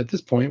 Because at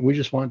this point, we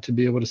just want to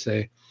be able to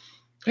say,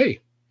 hey,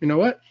 you know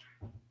what?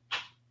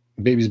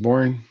 Baby's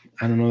born.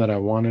 I don't know that I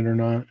want it or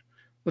not.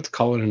 Let's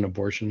call it an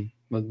abortion.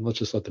 Let's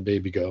just let the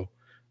baby go.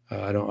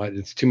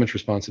 It's too much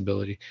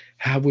responsibility.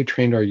 Have we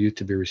trained our youth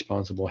to be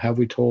responsible? Have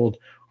we told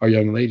our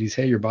young ladies,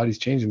 hey, your body's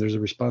changing. There's a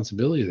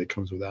responsibility that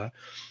comes with that.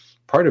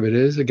 Part of it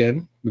is,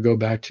 again, we go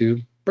back to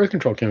birth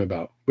control came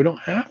about. We don't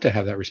have to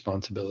have that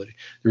responsibility.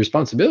 The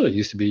responsibility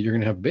used to be you're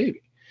going to have a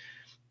baby.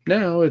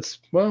 Now it's,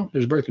 well,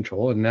 there's birth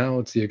control. And now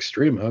it's the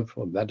extreme of,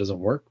 well, that doesn't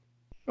work.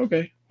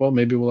 Okay, well,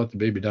 maybe we'll let the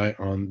baby die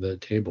on the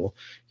table,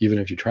 even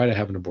if you try to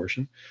have an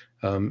abortion.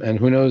 And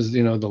who knows,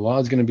 the law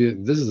is going to be,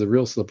 this is a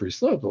real slippery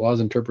slope. The law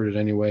is interpreted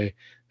any way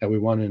that we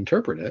want to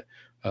interpret it.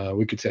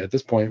 We could say at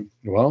this point,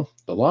 well,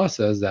 the law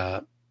says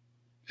that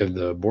if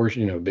the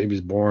abortion,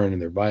 baby's born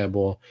and they're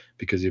viable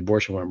because the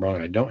abortion went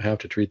wrong, I don't have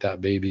to treat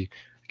that baby.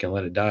 I can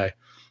let it die.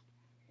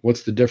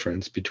 What's the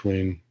difference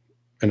between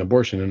an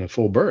abortion and a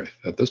full birth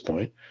at this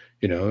point?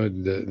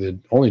 The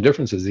only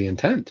difference is the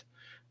intent,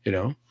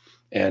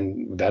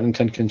 and that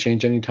intent can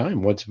change any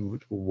time.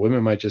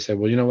 Women might just say,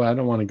 well, you know what? I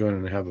don't want to go in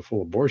and have a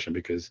full abortion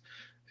because,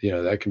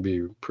 that can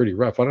be pretty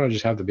rough. Why don't I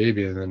just have the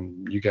baby and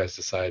then you guys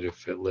decide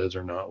if it lives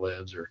or not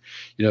lives? Or,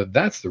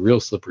 that's the real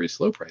slippery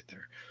slope right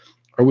there.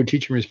 Are we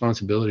teaching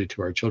responsibility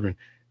to our children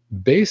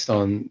based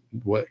on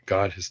what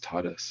God has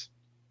taught us,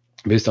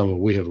 based on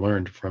what we have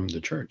learned from the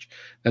church?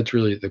 That's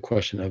really the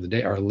question of the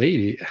day. Our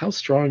Lady, how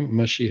strong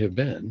must she have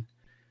been?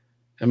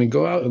 I mean,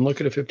 go out and look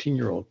at a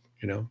 15-year-old,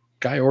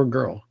 guy or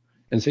girl.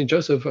 And St.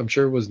 Joseph, I'm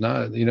sure, was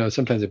not,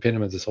 sometimes they paint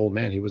him as this old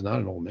man. He was not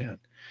an old man.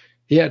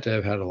 He had to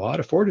have had a lot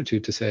of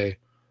fortitude to say,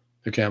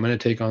 okay, I'm going to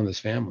take on this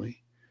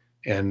family.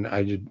 And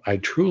I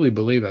truly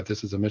believe that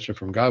this is a mission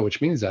from God,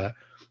 which means that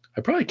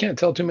I probably can't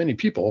tell too many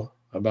people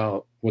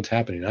about what's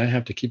happening. I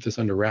have to keep this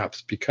under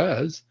wraps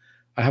because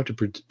I have to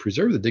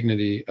preserve the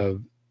dignity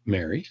of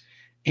Mary.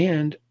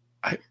 And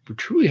I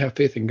truly have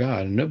faith in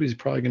God. And nobody's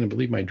probably going to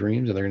believe my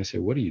dreams. And they're going to say,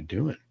 what are you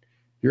doing?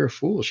 You're a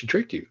fool. She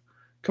tricked you.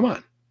 Come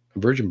on. A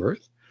virgin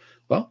birth?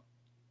 Well,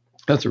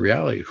 that's a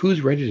reality.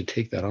 Who's ready to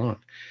take that on?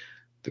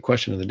 The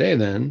question of the day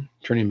then,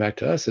 turning back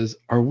to us, is,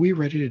 are we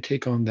ready to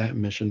take on that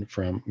mission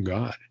from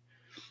God?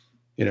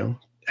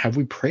 Have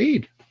we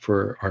prayed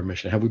for our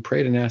mission? Have we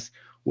prayed and asked,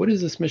 what is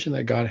this mission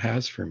that God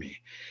has for me?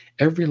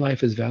 Every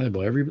life is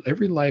valuable.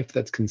 Every life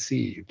that's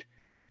conceived,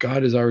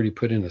 God has already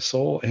put in a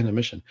soul and a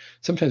mission.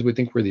 Sometimes we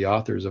think we're the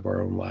authors of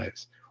our own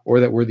lives or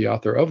that we're the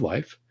author of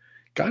life.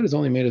 God has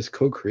only made us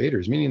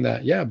co-creators, meaning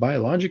that, yeah,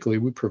 biologically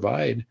we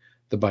provide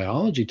the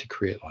biology to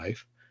create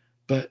life,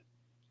 But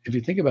if you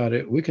think about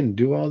it, we can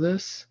do all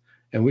this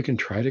and we can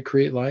try to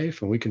create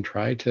life and we can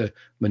try to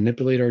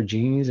manipulate our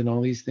genes and all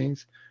these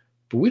things,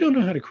 but we don't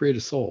know how to create a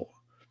soul.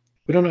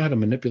 We don't know how to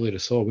manipulate a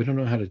soul. We don't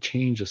know how to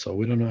change a soul.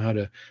 We don't know how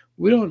to,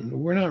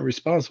 we're not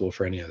responsible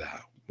for any of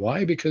that.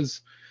 Why?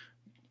 Because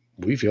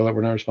we feel that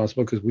we're not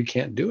responsible because we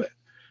can't do it.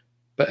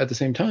 But at the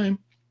same time,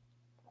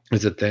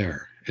 is it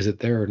there? Is it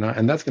there or not?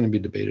 And that's going to be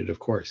debated, of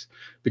course,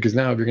 because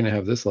now if you're going to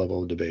have this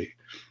level of debate,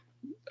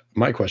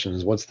 my question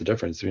is, what's the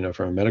difference,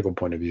 from a medical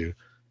point of view,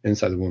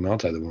 inside the womb,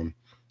 outside the womb?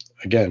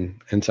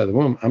 Again, inside the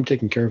womb, I'm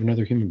taking care of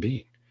another human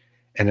being.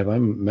 And if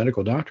I'm a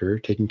medical doctor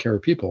taking care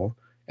of people,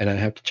 and I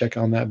have to check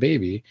on that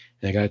baby,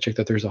 and I got to check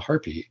that there's a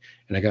heartbeat,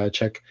 and I got to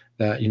check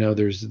that,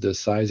 there's the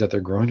size that they're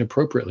growing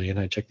appropriately, and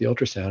I check the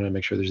ultrasound and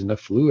make sure there's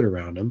enough fluid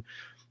around them.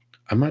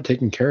 I'm not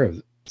taking care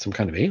of some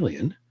kind of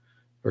alien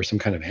or some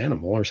kind of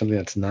animal or something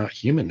that's not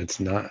human.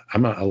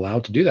 I'm not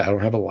allowed to do that. I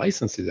don't have a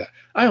license to do that.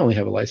 I only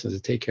have a license to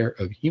take care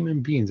of human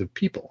beings, of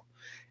people.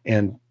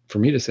 And for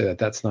me to say that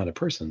that's not a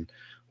person,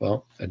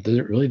 well, it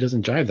really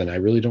doesn't jive. Then I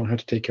really don't have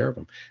to take care of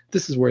them.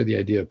 This is where the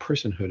idea of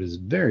personhood is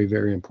very,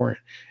 very important,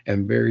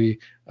 and very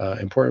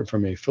important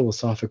from a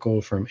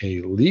philosophical, from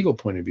a legal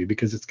point of view,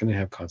 because it's going to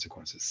have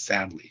consequences.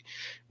 Sadly,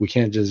 we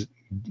can't just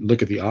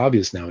look at the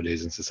obvious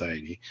nowadays in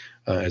society,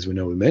 as we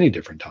know, with many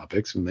different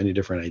topics and many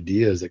different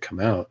ideas that come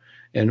out,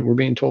 and we're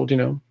being told,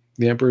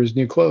 the emperor's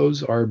new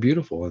clothes are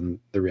beautiful, and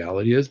the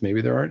reality is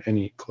maybe there aren't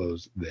any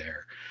clothes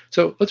there.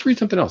 So let's read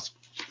something else,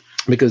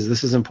 because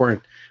this is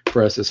important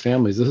for us as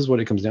families. This is what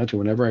it comes down to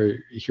whenever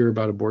I hear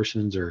about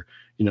abortions, or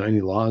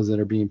any laws that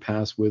are being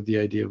passed with the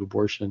idea of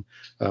abortion,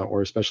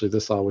 or especially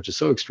this law, which is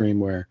so extreme,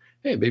 where,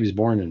 hey, a baby's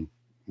born and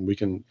we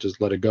can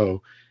just let it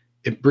go.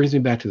 It brings me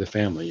back to the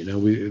family.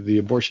 The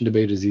abortion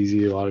debate is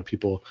easy. A lot of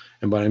people,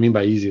 and what I mean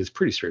by easy is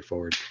pretty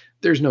straightforward.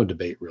 There's no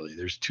debate, really.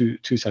 There's two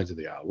sides of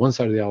the aisle. One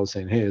side of the aisle is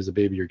saying, hey, as a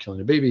baby, you're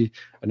killing a baby.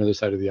 Another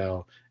side of the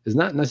aisle is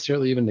not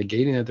necessarily even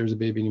negating that there's a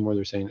baby anymore.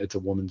 They're saying it's a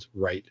woman's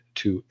right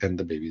to end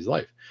the baby's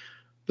life.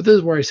 But this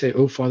is where I say,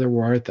 oh, Father,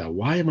 where art thou?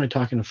 Why am I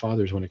talking to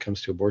fathers when it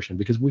comes to abortion?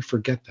 Because we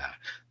forget that.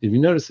 If you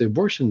notice the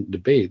abortion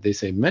debate, they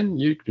say, men,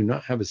 you do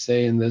not have a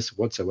say in this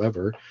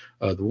whatsoever.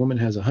 The woman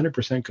has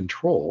 100%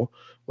 control.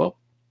 Well,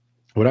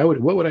 what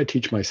would I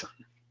teach my son?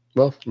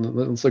 Well,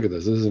 let's look at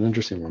this. This is an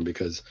interesting one,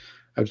 because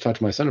I've talked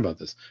to my son about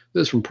this.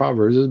 This is from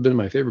Proverbs. This has been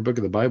my favorite book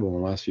of the Bible in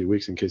the last few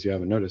weeks, in case you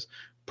haven't noticed.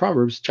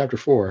 Proverbs chapter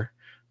 4,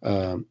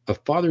 a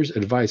father's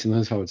advice, and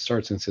this is how it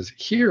starts, and it says,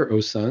 hear, O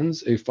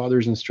sons, a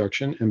father's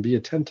instruction, and be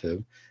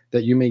attentive,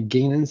 that you may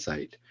gain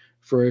insight.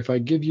 For if I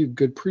give you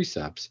good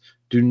precepts,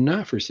 do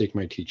not forsake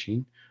my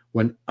teaching.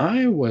 When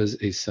I was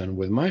a son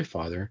with my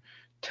father,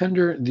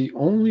 tender, the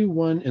only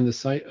one in the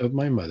sight of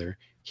my mother,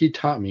 he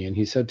taught me, and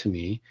he said to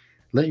me,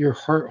 let your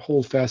heart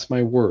hold fast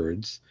my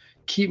words,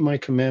 keep my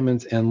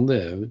commandments and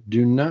live.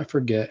 Do not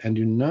forget and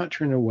do not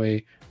turn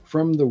away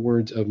from the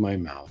words of my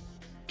mouth.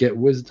 Get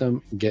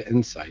wisdom, get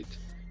insight.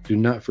 Do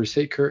not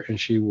forsake her, and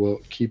she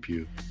will keep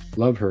you.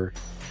 Love her,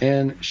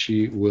 and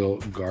she will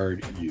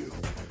guard you.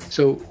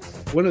 So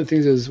one of the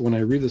things is, when I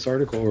read this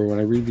article, or when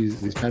I read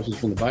these passages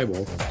from the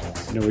Bible,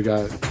 we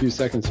got a few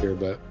seconds here,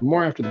 but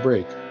more after the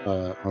break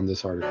on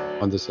this article,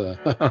 on this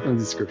on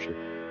this scripture.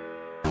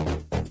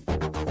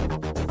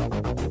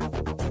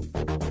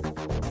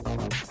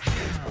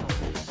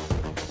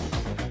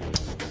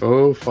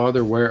 Oh,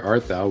 Father, where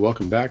art thou?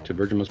 Welcome back to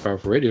Virgin Most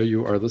Powerful Radio.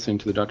 You are listening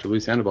to the Dr.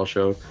 Luis Sandoval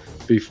Show.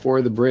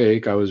 Before the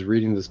break, I was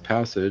reading this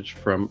passage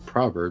from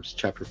Proverbs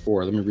chapter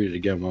 4. Let me read it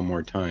again one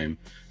more time,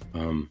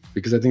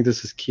 because I think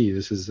this is key.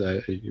 This is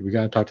we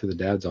got to talk to the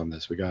dads on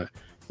this. We got,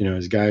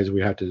 as guys, we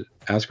have to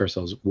ask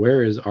ourselves,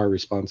 where is our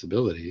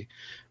responsibility?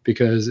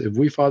 Because if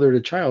we fathered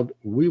a child,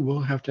 we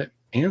will have to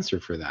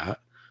answer for that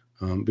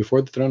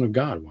before the throne of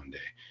God one day.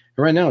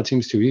 And right now, it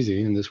seems too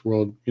easy in this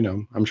world.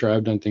 I'm sure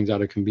I've done things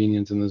out of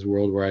convenience in this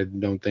world where I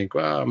don't think,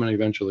 well, I'm going to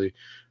eventually,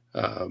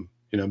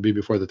 be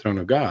before the throne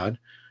of God.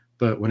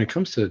 But when it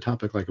comes to a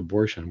topic like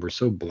abortion, we're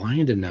so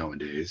blinded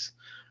nowadays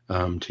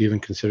to even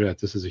consider that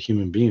this is a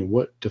human being.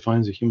 What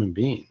defines a human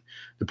being?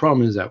 The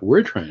problem is that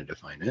we're trying to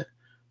define it,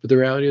 but the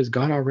reality is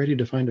God already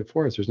defined it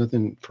for us. There's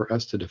nothing for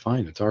us to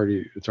define. It's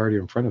already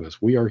in front of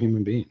us. We are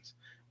human beings.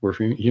 We're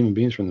human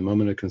beings from the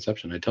moment of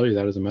conception. I tell you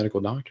that as a medical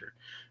doctor.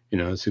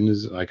 As soon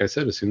as, like I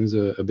said, as soon as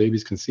a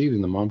baby's conceived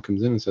and the mom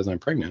comes in and says, I'm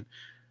pregnant,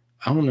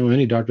 I don't know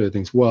any doctor that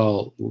thinks,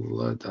 well,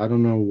 I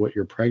don't know what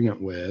you're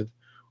pregnant with,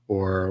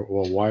 or,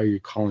 well, why are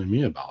you calling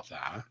me about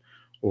that?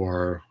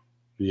 Or,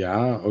 yeah,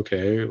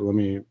 okay,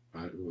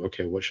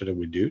 okay, what should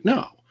we do?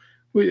 No.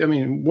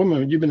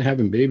 Woman, you've been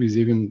having babies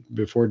even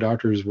before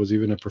doctors was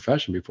even a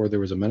profession, before there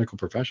was a medical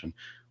profession.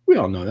 We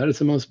all know that. It's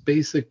the most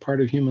basic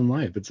part of human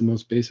life. It's the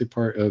most basic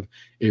part of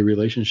a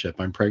relationship.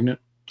 I'm pregnant.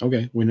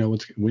 Okay, we know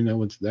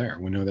what's there.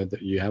 We know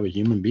that you have a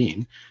human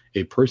being,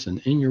 a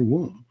person in your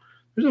womb.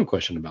 There's no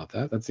question about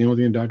that. That's the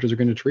only thing doctors are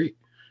going to treat.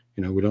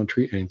 We don't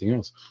treat anything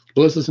else.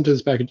 But let's listen to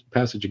this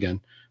passage again.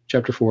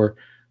 Chapter 4,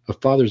 a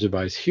father's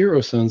advice. Hear,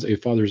 O sons, a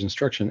father's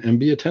instruction, and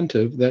be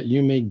attentive, that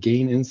you may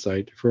gain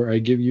insight, for I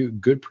give you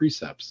good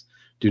precepts.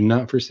 Do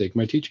not forsake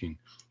my teaching.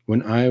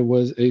 When I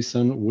was a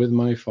son with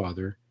my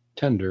father,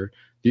 tender,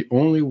 the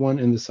only one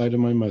in the sight of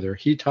my mother,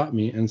 he taught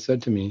me and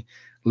said to me,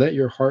 let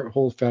your heart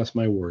hold fast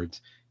my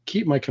words.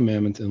 Keep my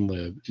commandments and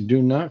live.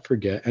 Do not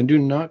forget and do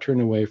not turn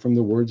away from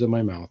the words of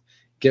my mouth.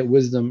 Get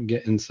wisdom,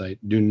 get insight.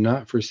 Do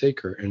not forsake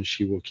her, and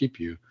she will keep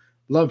you.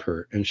 Love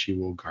her, and she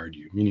will guard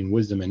you, meaning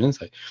wisdom and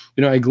insight.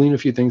 I glean a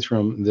few things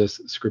from this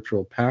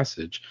scriptural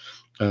passage.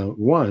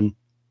 One,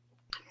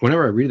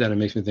 whenever I read that, it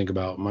makes me think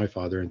about my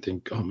father and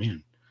think, oh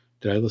man,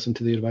 did I listen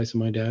to the advice of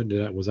my dad?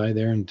 Was I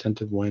there and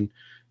attentive when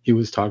he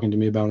was talking to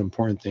me about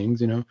important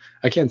things?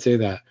 I can't say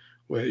that,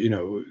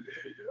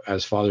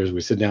 as fathers, we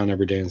sit down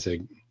every day and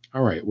say,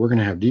 all right, we're going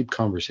to have deep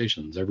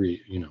conversations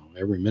every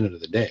minute of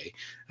the day.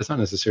 That's not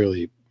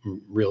necessarily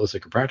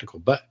realistic or practical,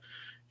 but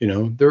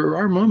there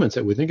are moments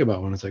that we think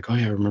about when it's like, oh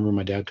yeah, I remember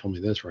my dad told me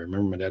this, or I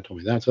remember my dad told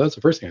me that. So that's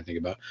the first thing I think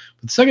about.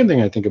 But the second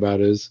thing I think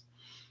about is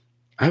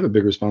I have a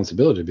big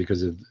responsibility,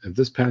 because if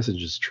this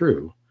passage is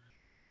true,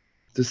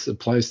 this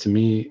applies to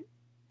me,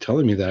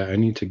 telling me that I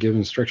need to give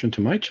instruction to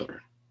my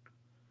children.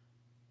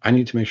 I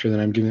need to make sure that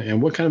I'm giving,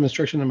 and what kind of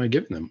instruction am I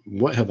giving them?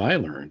 What have I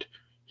learned?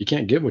 You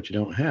can't give what you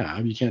don't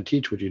have. You can't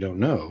teach what you don't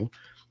know.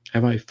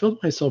 Have I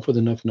filled myself with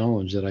enough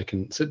knowledge that I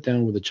can sit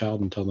down with a child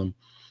and tell them,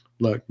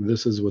 look,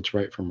 this is what's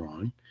right from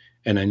wrong,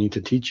 and I need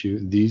to teach you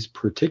these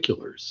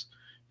particulars.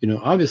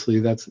 Obviously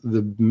that's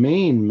the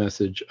main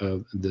message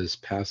of this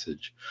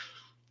passage.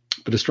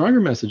 But a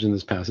stronger message in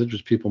this passage,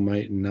 which people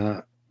might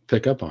not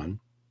pick up on,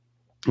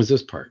 is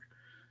this part.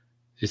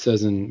 It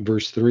says in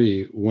verse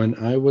 3, when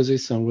I was a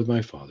son with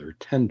my father,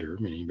 tender,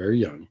 meaning very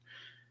young,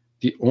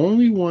 the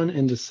only one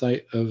in the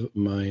sight of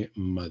my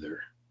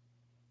mother,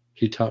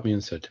 he taught me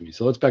and said to me.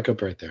 So let's back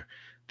up right there.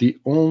 The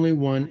only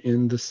one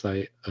in the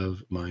sight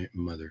of my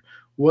mother.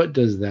 What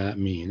does that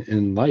mean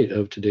in light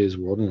of today's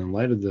world, and in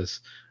light of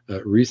this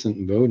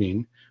recent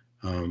voting,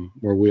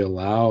 where we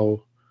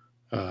allow,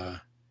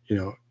 where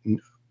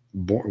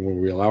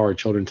we allow our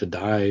children to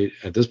die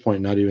at this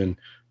point, not even,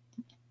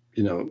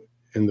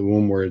 in the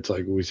womb, where it's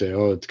like we say,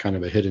 oh, it's kind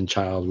of a hidden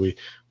child.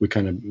 We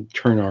kind of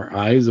turn our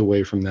eyes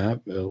away from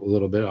that a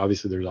little bit.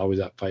 Obviously, there's always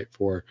that fight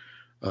for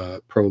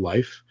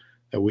pro-life,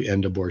 that we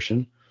end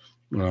abortion.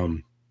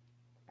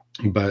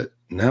 But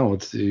now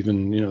it's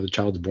even, the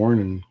child's born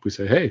and we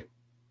say, hey,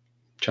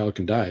 child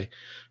can die.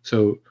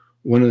 So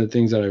one of the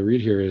things that I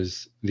read here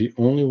is the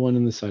only one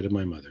in the sight of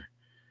my mother.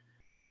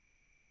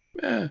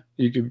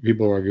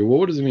 People argue, well,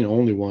 what does it mean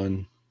only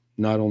one,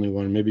 not only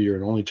one? Maybe you're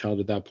an only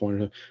child at that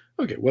point.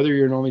 Okay, whether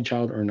you're an only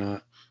child or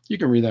not, you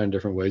can read that in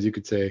different ways. You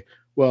could say,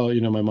 well,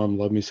 my mom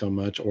loved me so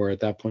much, or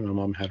at that point, my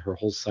mom had her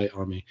whole sight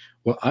on me.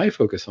 What I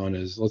focus on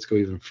is, let's go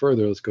even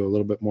further. Let's go a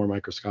little bit more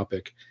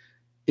microscopic.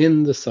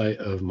 In the sight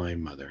of my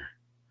mother.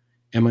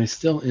 Am I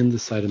still in the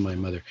sight of my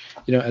mother?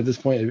 At this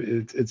point,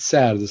 it's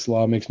sad. This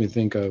law makes me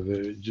think of,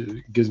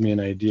 it gives me an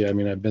idea. I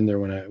mean, I've been there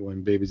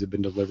when babies have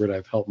been delivered.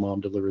 I've helped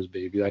mom deliver his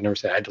baby. I never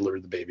say I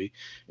delivered the baby.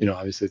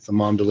 Obviously it's the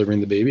mom delivering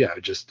the baby. I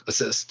would just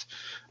assist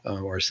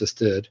or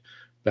assisted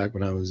back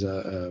when I was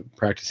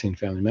practicing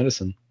family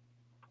medicine.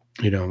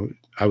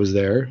 I was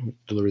there,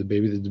 delivered the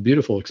baby. It's a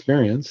beautiful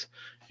experience.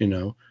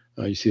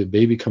 You see a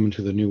baby come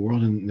into the new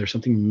world, and there's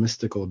something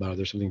mystical about it.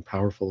 There's something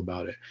powerful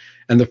about it.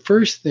 And the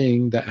first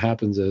thing that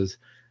happens is,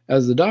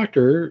 as the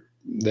doctor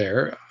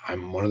there,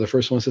 I'm one of the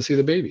first ones to see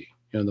the baby.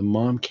 The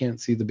mom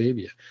can't see the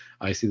baby yet.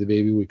 I see the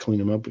baby, we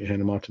clean him up, we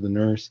hand him off to the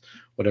nurse,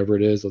 whatever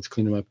it is, let's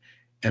clean him up.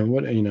 And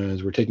what,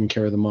 as we're taking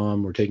care of the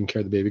mom, we're taking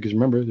care of the baby, because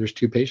remember, there's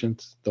two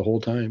patients the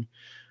whole time.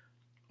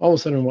 All of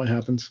a sudden, what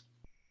happens?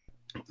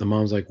 The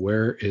mom's like,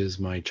 where is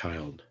my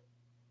child?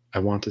 I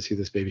want to see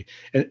this baby.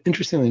 And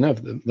interestingly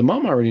enough, the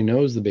mom already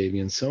knows the baby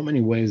in so many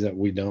ways that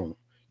we don't.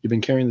 You've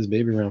been carrying this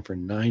baby around for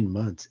 9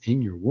 months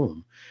in your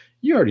womb.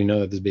 You already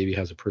know that this baby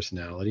has a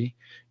personality.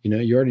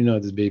 You already know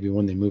this baby,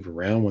 when they move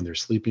around, when they're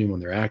sleeping, when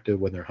they're active,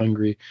 when they're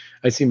hungry.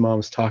 I see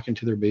moms talking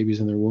to their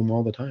babies in their womb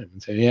all the time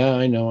and saying, yeah,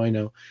 I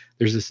know.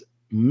 There's this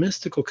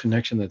mystical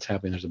connection that's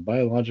happening. There's a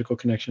biological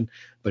connection,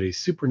 but a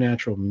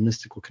supernatural,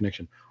 mystical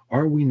connection.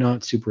 Are we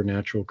not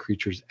supernatural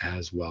creatures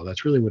as well?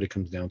 That's really what it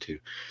comes down to,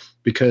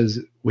 because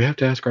we have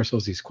to ask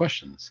ourselves these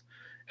questions.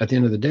 At the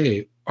end of the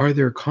day, are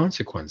there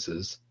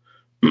consequences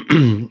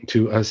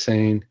to us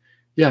saying,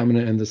 yeah, I'm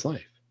going to end this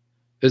life?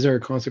 Is there a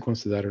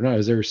consequence to that or not?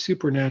 Is there a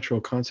supernatural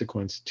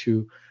consequence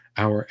to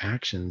our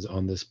actions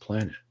on this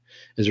planet?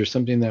 Is there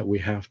something that we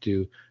have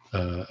to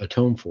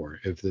atone for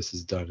if this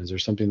is done? Is there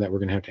something that we're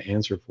going to have to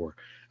answer for?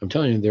 I'm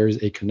telling you, there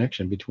is a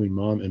connection between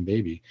mom and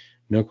baby.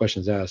 No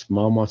questions asked.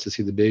 Mom wants to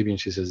see the baby, and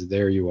she says,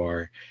 there you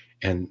are.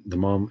 And the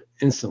mom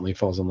instantly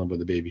falls in love with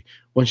the baby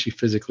once she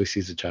physically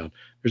sees the child.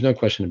 There's no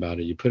question about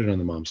it. You put it on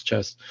the mom's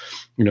chest.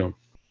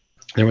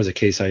 There was a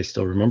case I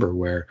still remember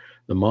where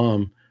the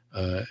mom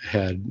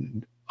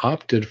had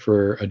opted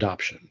for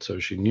adoption. So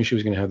she knew she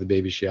was going to have the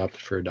baby. She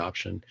opted for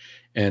adoption.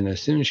 And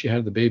as soon as she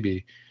had the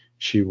baby,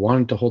 she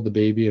wanted to hold the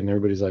baby, and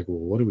everybody's like, well,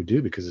 what do we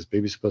do? Because this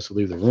baby's supposed to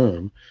leave the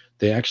room.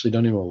 They actually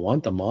don't even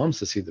want the moms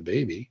to see the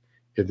baby.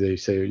 If they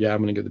say, yeah,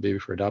 I'm going to get the baby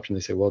for adoption,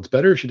 they say, well, it's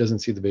better if she doesn't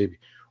see the baby.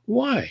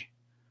 Why?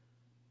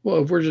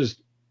 Well, if we're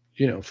just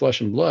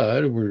flesh and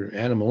blood. We're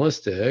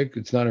animalistic.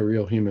 It's not a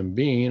real human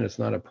being. It's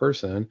not a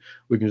person.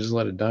 We can just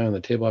let it die on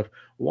the table.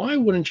 Why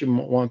wouldn't you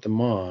want the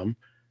mom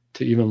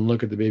to even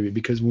look at the baby?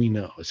 Because we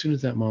know as soon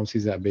as that mom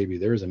sees that baby,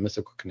 there is a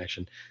mystical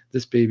connection.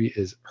 This baby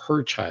is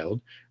her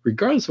child,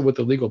 regardless of what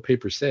the legal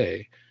papers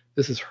say.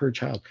 This is her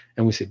child.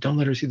 And we say, don't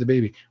let her see the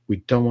baby. We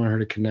don't want her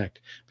to connect,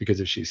 because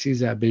if she sees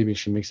that baby and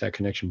she makes that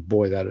connection,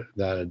 boy, that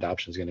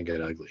adoption is going to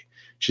get ugly.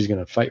 She's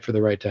going to fight for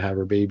the right to have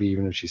her baby,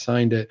 even if she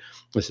signed it.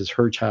 This is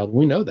her child.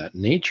 We know that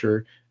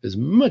nature is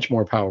much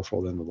more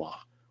powerful than the law.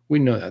 We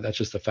know that. That's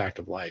just a fact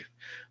of life.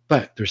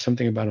 But there's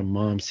something about a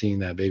mom seeing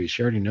that baby.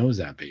 She already knows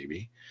that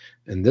baby.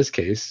 In this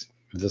case,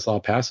 if this law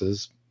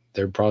passes,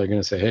 they're probably going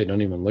to say, hey,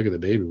 don't even look at the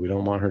baby. We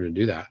don't want her to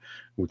do that.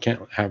 We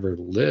can't have her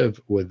live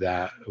with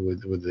that,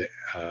 with the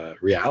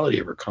reality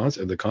of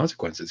the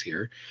consequences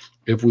here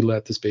if we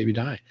let this baby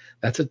die.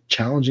 That's a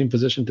challenging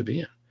position to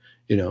be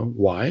in.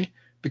 Why?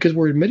 Because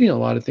we're admitting a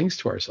lot of things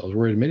to ourselves.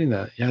 We're admitting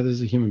that, yeah, this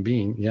is a human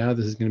being. Yeah,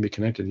 this is going to be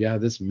connected. Yeah,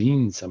 this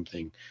means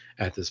something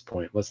at this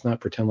point. Let's not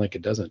pretend like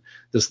it doesn't.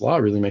 This law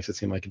really makes it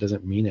seem like it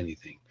doesn't mean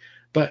anything.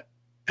 But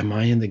am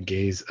I in the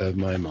gaze of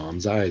my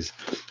mom's eyes?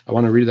 I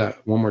want to read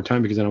that one more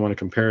time, because then I want to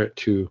compare it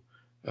to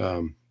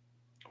one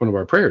of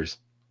our prayers.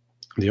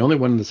 The only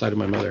one on the side of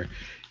my mother.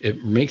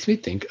 It makes me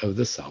think of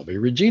the Salve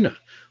Regina.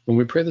 When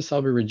we pray the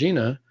Salve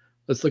Regina,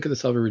 let's look at the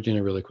Salve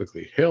Regina really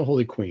quickly. Hail,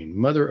 Holy Queen,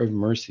 Mother of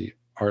Mercy,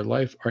 our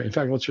life. In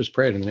fact, let's just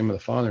pray it in the name of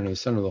the Father and of the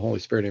Son and of the Holy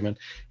Spirit. Amen.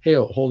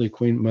 Hail, Holy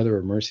Queen, Mother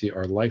of Mercy,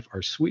 our life,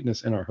 our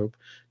sweetness, and our hope.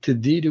 To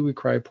thee do we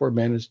cry, poor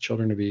banished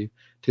children of Eve.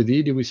 To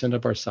thee do we send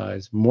up our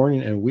sighs,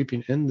 mourning and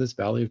weeping in this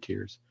valley of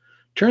tears.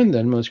 Turn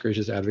then, most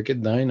gracious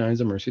Advocate, thine eyes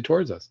of mercy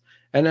towards us,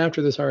 and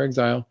after this our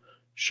exile,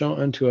 show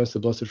unto us the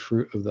blessed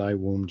fruit of thy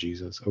womb,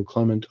 Jesus. O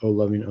clement, O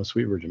loving, O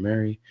sweet Virgin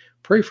Mary,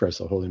 pray for us,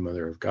 O Holy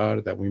Mother of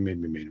God, that we may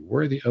be made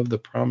worthy of the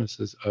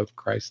promises of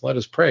Christ. Let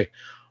us pray.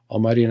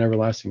 Almighty and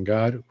everlasting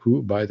God,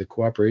 who by the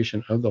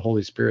cooperation of the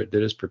Holy Spirit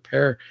didst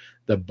prepare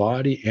the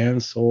body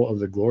and soul of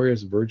the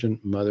glorious Virgin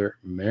Mother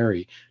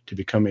Mary to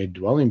become a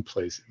dwelling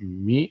place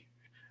made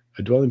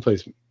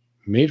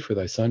for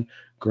thy Son,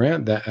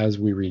 grant that as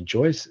we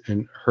rejoice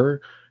in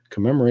her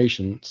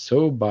commemoration,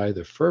 so by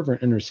the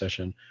fervent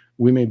intercession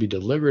we may be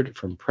delivered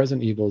from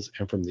present evils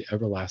and from the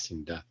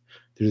everlasting death.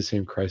 Through the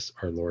same Christ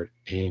our Lord.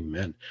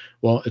 Amen.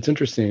 Well, it's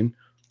interesting.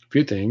 A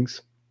few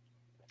things.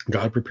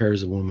 God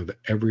prepares the womb of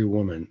every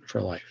woman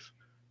for life.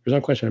 There's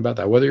no question about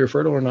that. Whether you're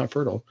fertile or not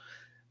fertile,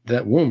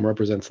 that womb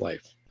represents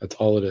life. That's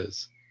all it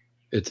is.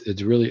 It's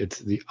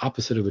the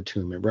opposite of a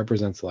tomb. It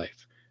represents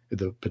life.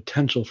 The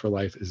potential for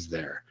life is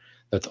there.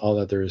 That's all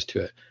that there is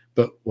to it.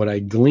 But what I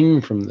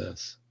glean from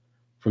this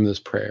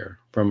prayer,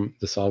 from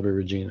the Salve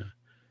Regina,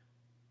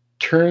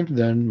 turn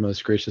then,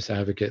 most gracious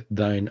Advocate,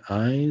 thine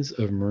eyes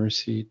of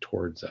mercy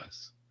towards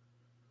us.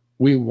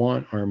 We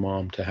want our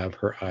mom to have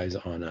her eyes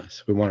on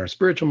us. We want our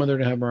spiritual mother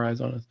to have her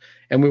eyes on us.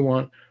 And we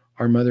want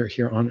our mother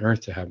here on earth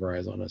to have her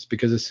eyes on us.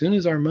 Because as soon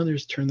as our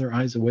mothers turn their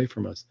eyes away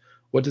from us,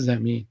 what does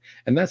that mean?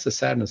 And that's the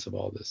sadness of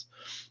all this.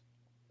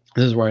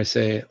 This is where I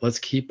say, let's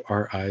keep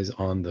our eyes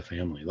on the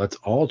family. Let's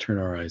all turn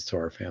our eyes to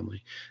our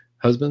family.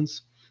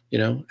 Husbands,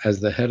 as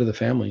the head of the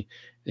family,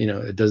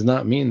 it does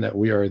not mean that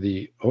we are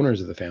the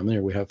owners of the family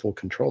or we have full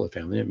control of the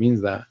family. It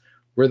means that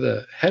we're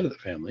the head of the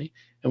family.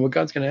 And what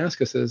God's going to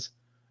ask us is,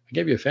 I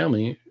gave you a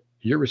family.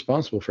 You're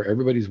responsible for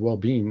everybody's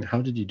well-being.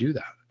 How did you do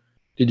that?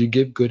 Did you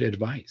give good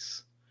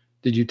advice?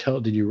 Did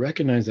you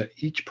recognize that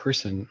each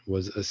person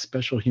was a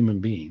special human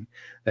being,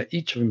 that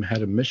each of them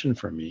had a mission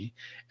for me?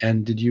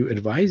 And did you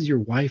advise your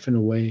wife in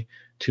a way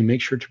to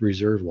make sure to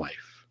preserve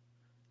life?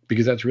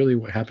 Because that's really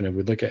what happened. If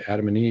we look at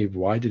Adam and Eve,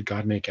 why did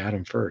God make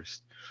Adam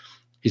first?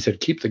 He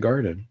said, keep the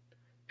garden.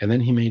 And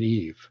then he made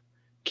Eve.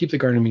 Keep the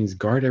garden means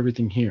guard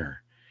everything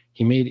here.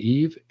 He made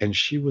Eve, and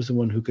she was the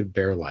one who could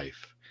bear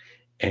life.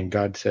 And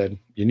God said,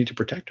 you need to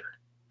protect her.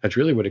 That's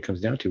really what it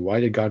comes down to. Why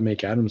did God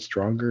make Adam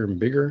stronger and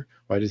bigger?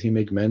 Why does he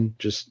make men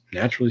just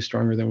naturally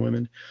stronger than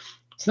women?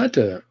 It's not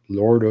to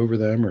lord over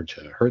them or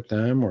to hurt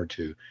them or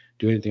to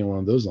do anything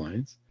along those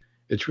lines.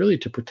 It's really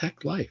to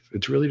protect life.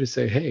 It's really to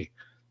say, hey,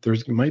 there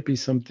might be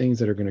some things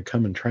that are going to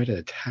come and try to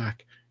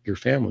attack your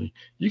family.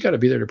 You got to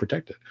be there to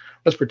protect it.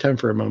 Let's pretend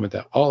for a moment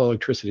that all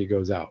electricity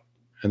goes out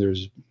and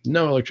there's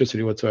no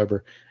electricity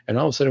whatsoever. And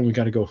all of a sudden we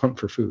got to go hunt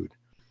for food.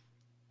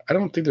 I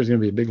don't think there's going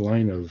to be a big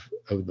line of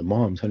the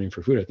moms hunting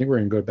for food. I think we're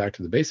going to go back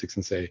to the basics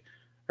and say,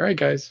 all right,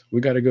 guys,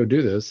 we got to go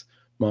do this.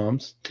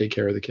 Moms, take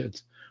care of the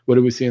kids. What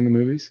do we see in the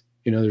movies?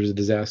 There's a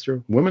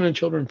disaster. Women and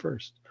children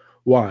first.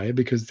 Why?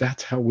 Because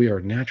that's how we are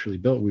naturally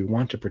built. We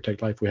want to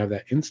protect life. We have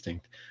that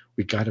instinct.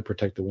 We got to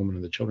protect the woman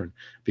and the children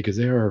because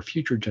they are our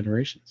future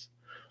generations.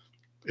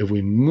 If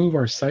we move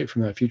our sight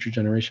from that future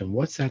generation,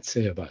 what's that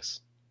say of us?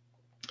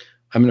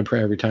 I'm going to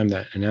pray every time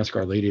that and ask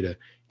Our Lady to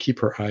keep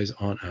her eyes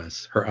on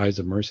us, her eyes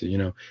of mercy.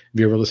 If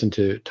you ever listen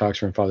to talks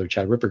from Father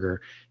Chad Ripperger,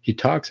 he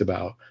talks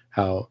about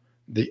how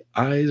the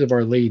eyes of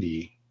Our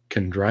Lady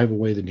can drive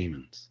away the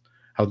demons,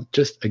 how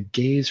just a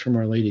gaze from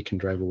Our Lady can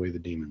drive away the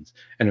demons.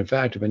 And in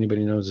fact, if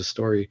anybody knows the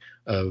story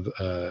of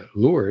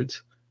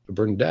Lourdes,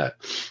 Bernadette,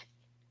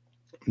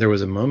 there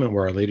was a moment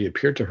where Our Lady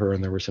appeared to her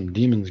and there were some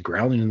demons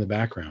growling in the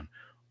background.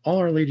 All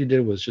Our Lady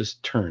did was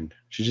just turned.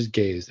 She just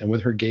gazed. And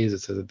with her gaze, it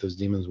said that those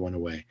demons went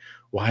away.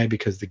 Why?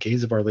 Because the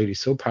gaze of Our Lady is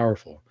so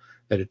powerful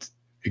that it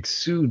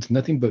exudes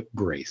nothing but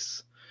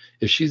grace.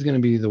 If she's going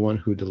to be the one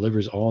who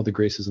delivers all the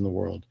graces in the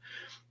world,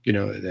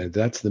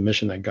 that's the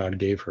mission that God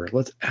gave her.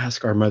 Let's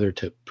ask our mother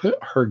to put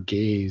her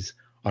gaze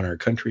on our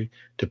country,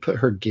 to put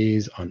her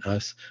gaze on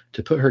us,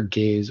 to put her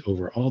gaze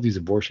over all these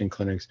abortion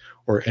clinics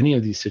or any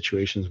of these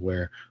situations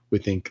where we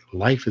think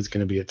life is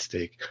going to be at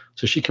stake,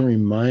 so she can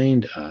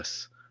remind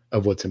us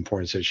of what's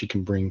important, so she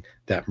can bring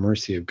that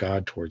mercy of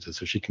God towards us,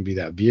 so she can be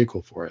that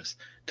vehicle for us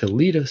to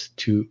lead us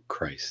to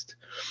Christ.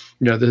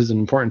 This is an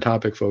important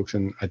topic, folks,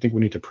 and I think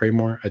we need to pray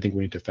more. I think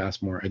we need to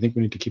fast more. I think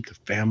we need to keep the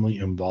family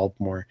involved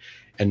more.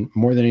 And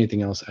more than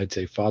anything else, I'd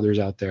say fathers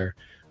out there,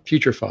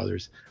 future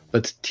fathers,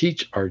 let's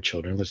teach our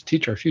children, let's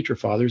teach our future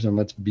fathers, and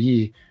let's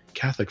be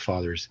Catholic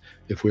fathers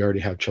if we already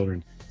have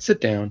children.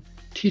 Sit down,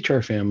 teach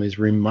our families,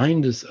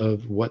 remind us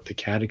of what the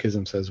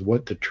Catechism says,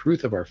 what the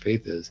truth of our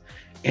faith is,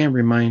 and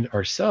remind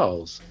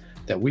ourselves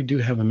that we do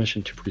have a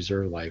mission to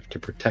preserve life, to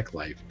protect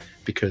life,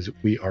 because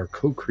we are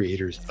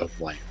co-creators of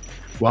life.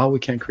 While we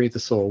can't create the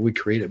soul, we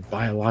create it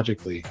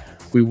biologically.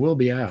 We will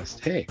be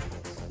asked, hey,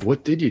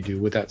 what did you do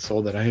with that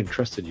soul that I had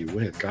trusted you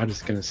with? God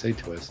is going to say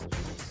to us,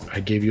 I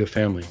gave you a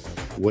family.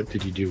 What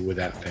did you do with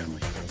that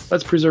family?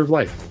 Let's preserve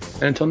life.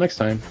 And until next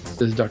time,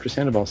 this is Dr.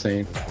 Sandoval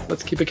saying,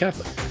 let's keep it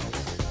Catholic.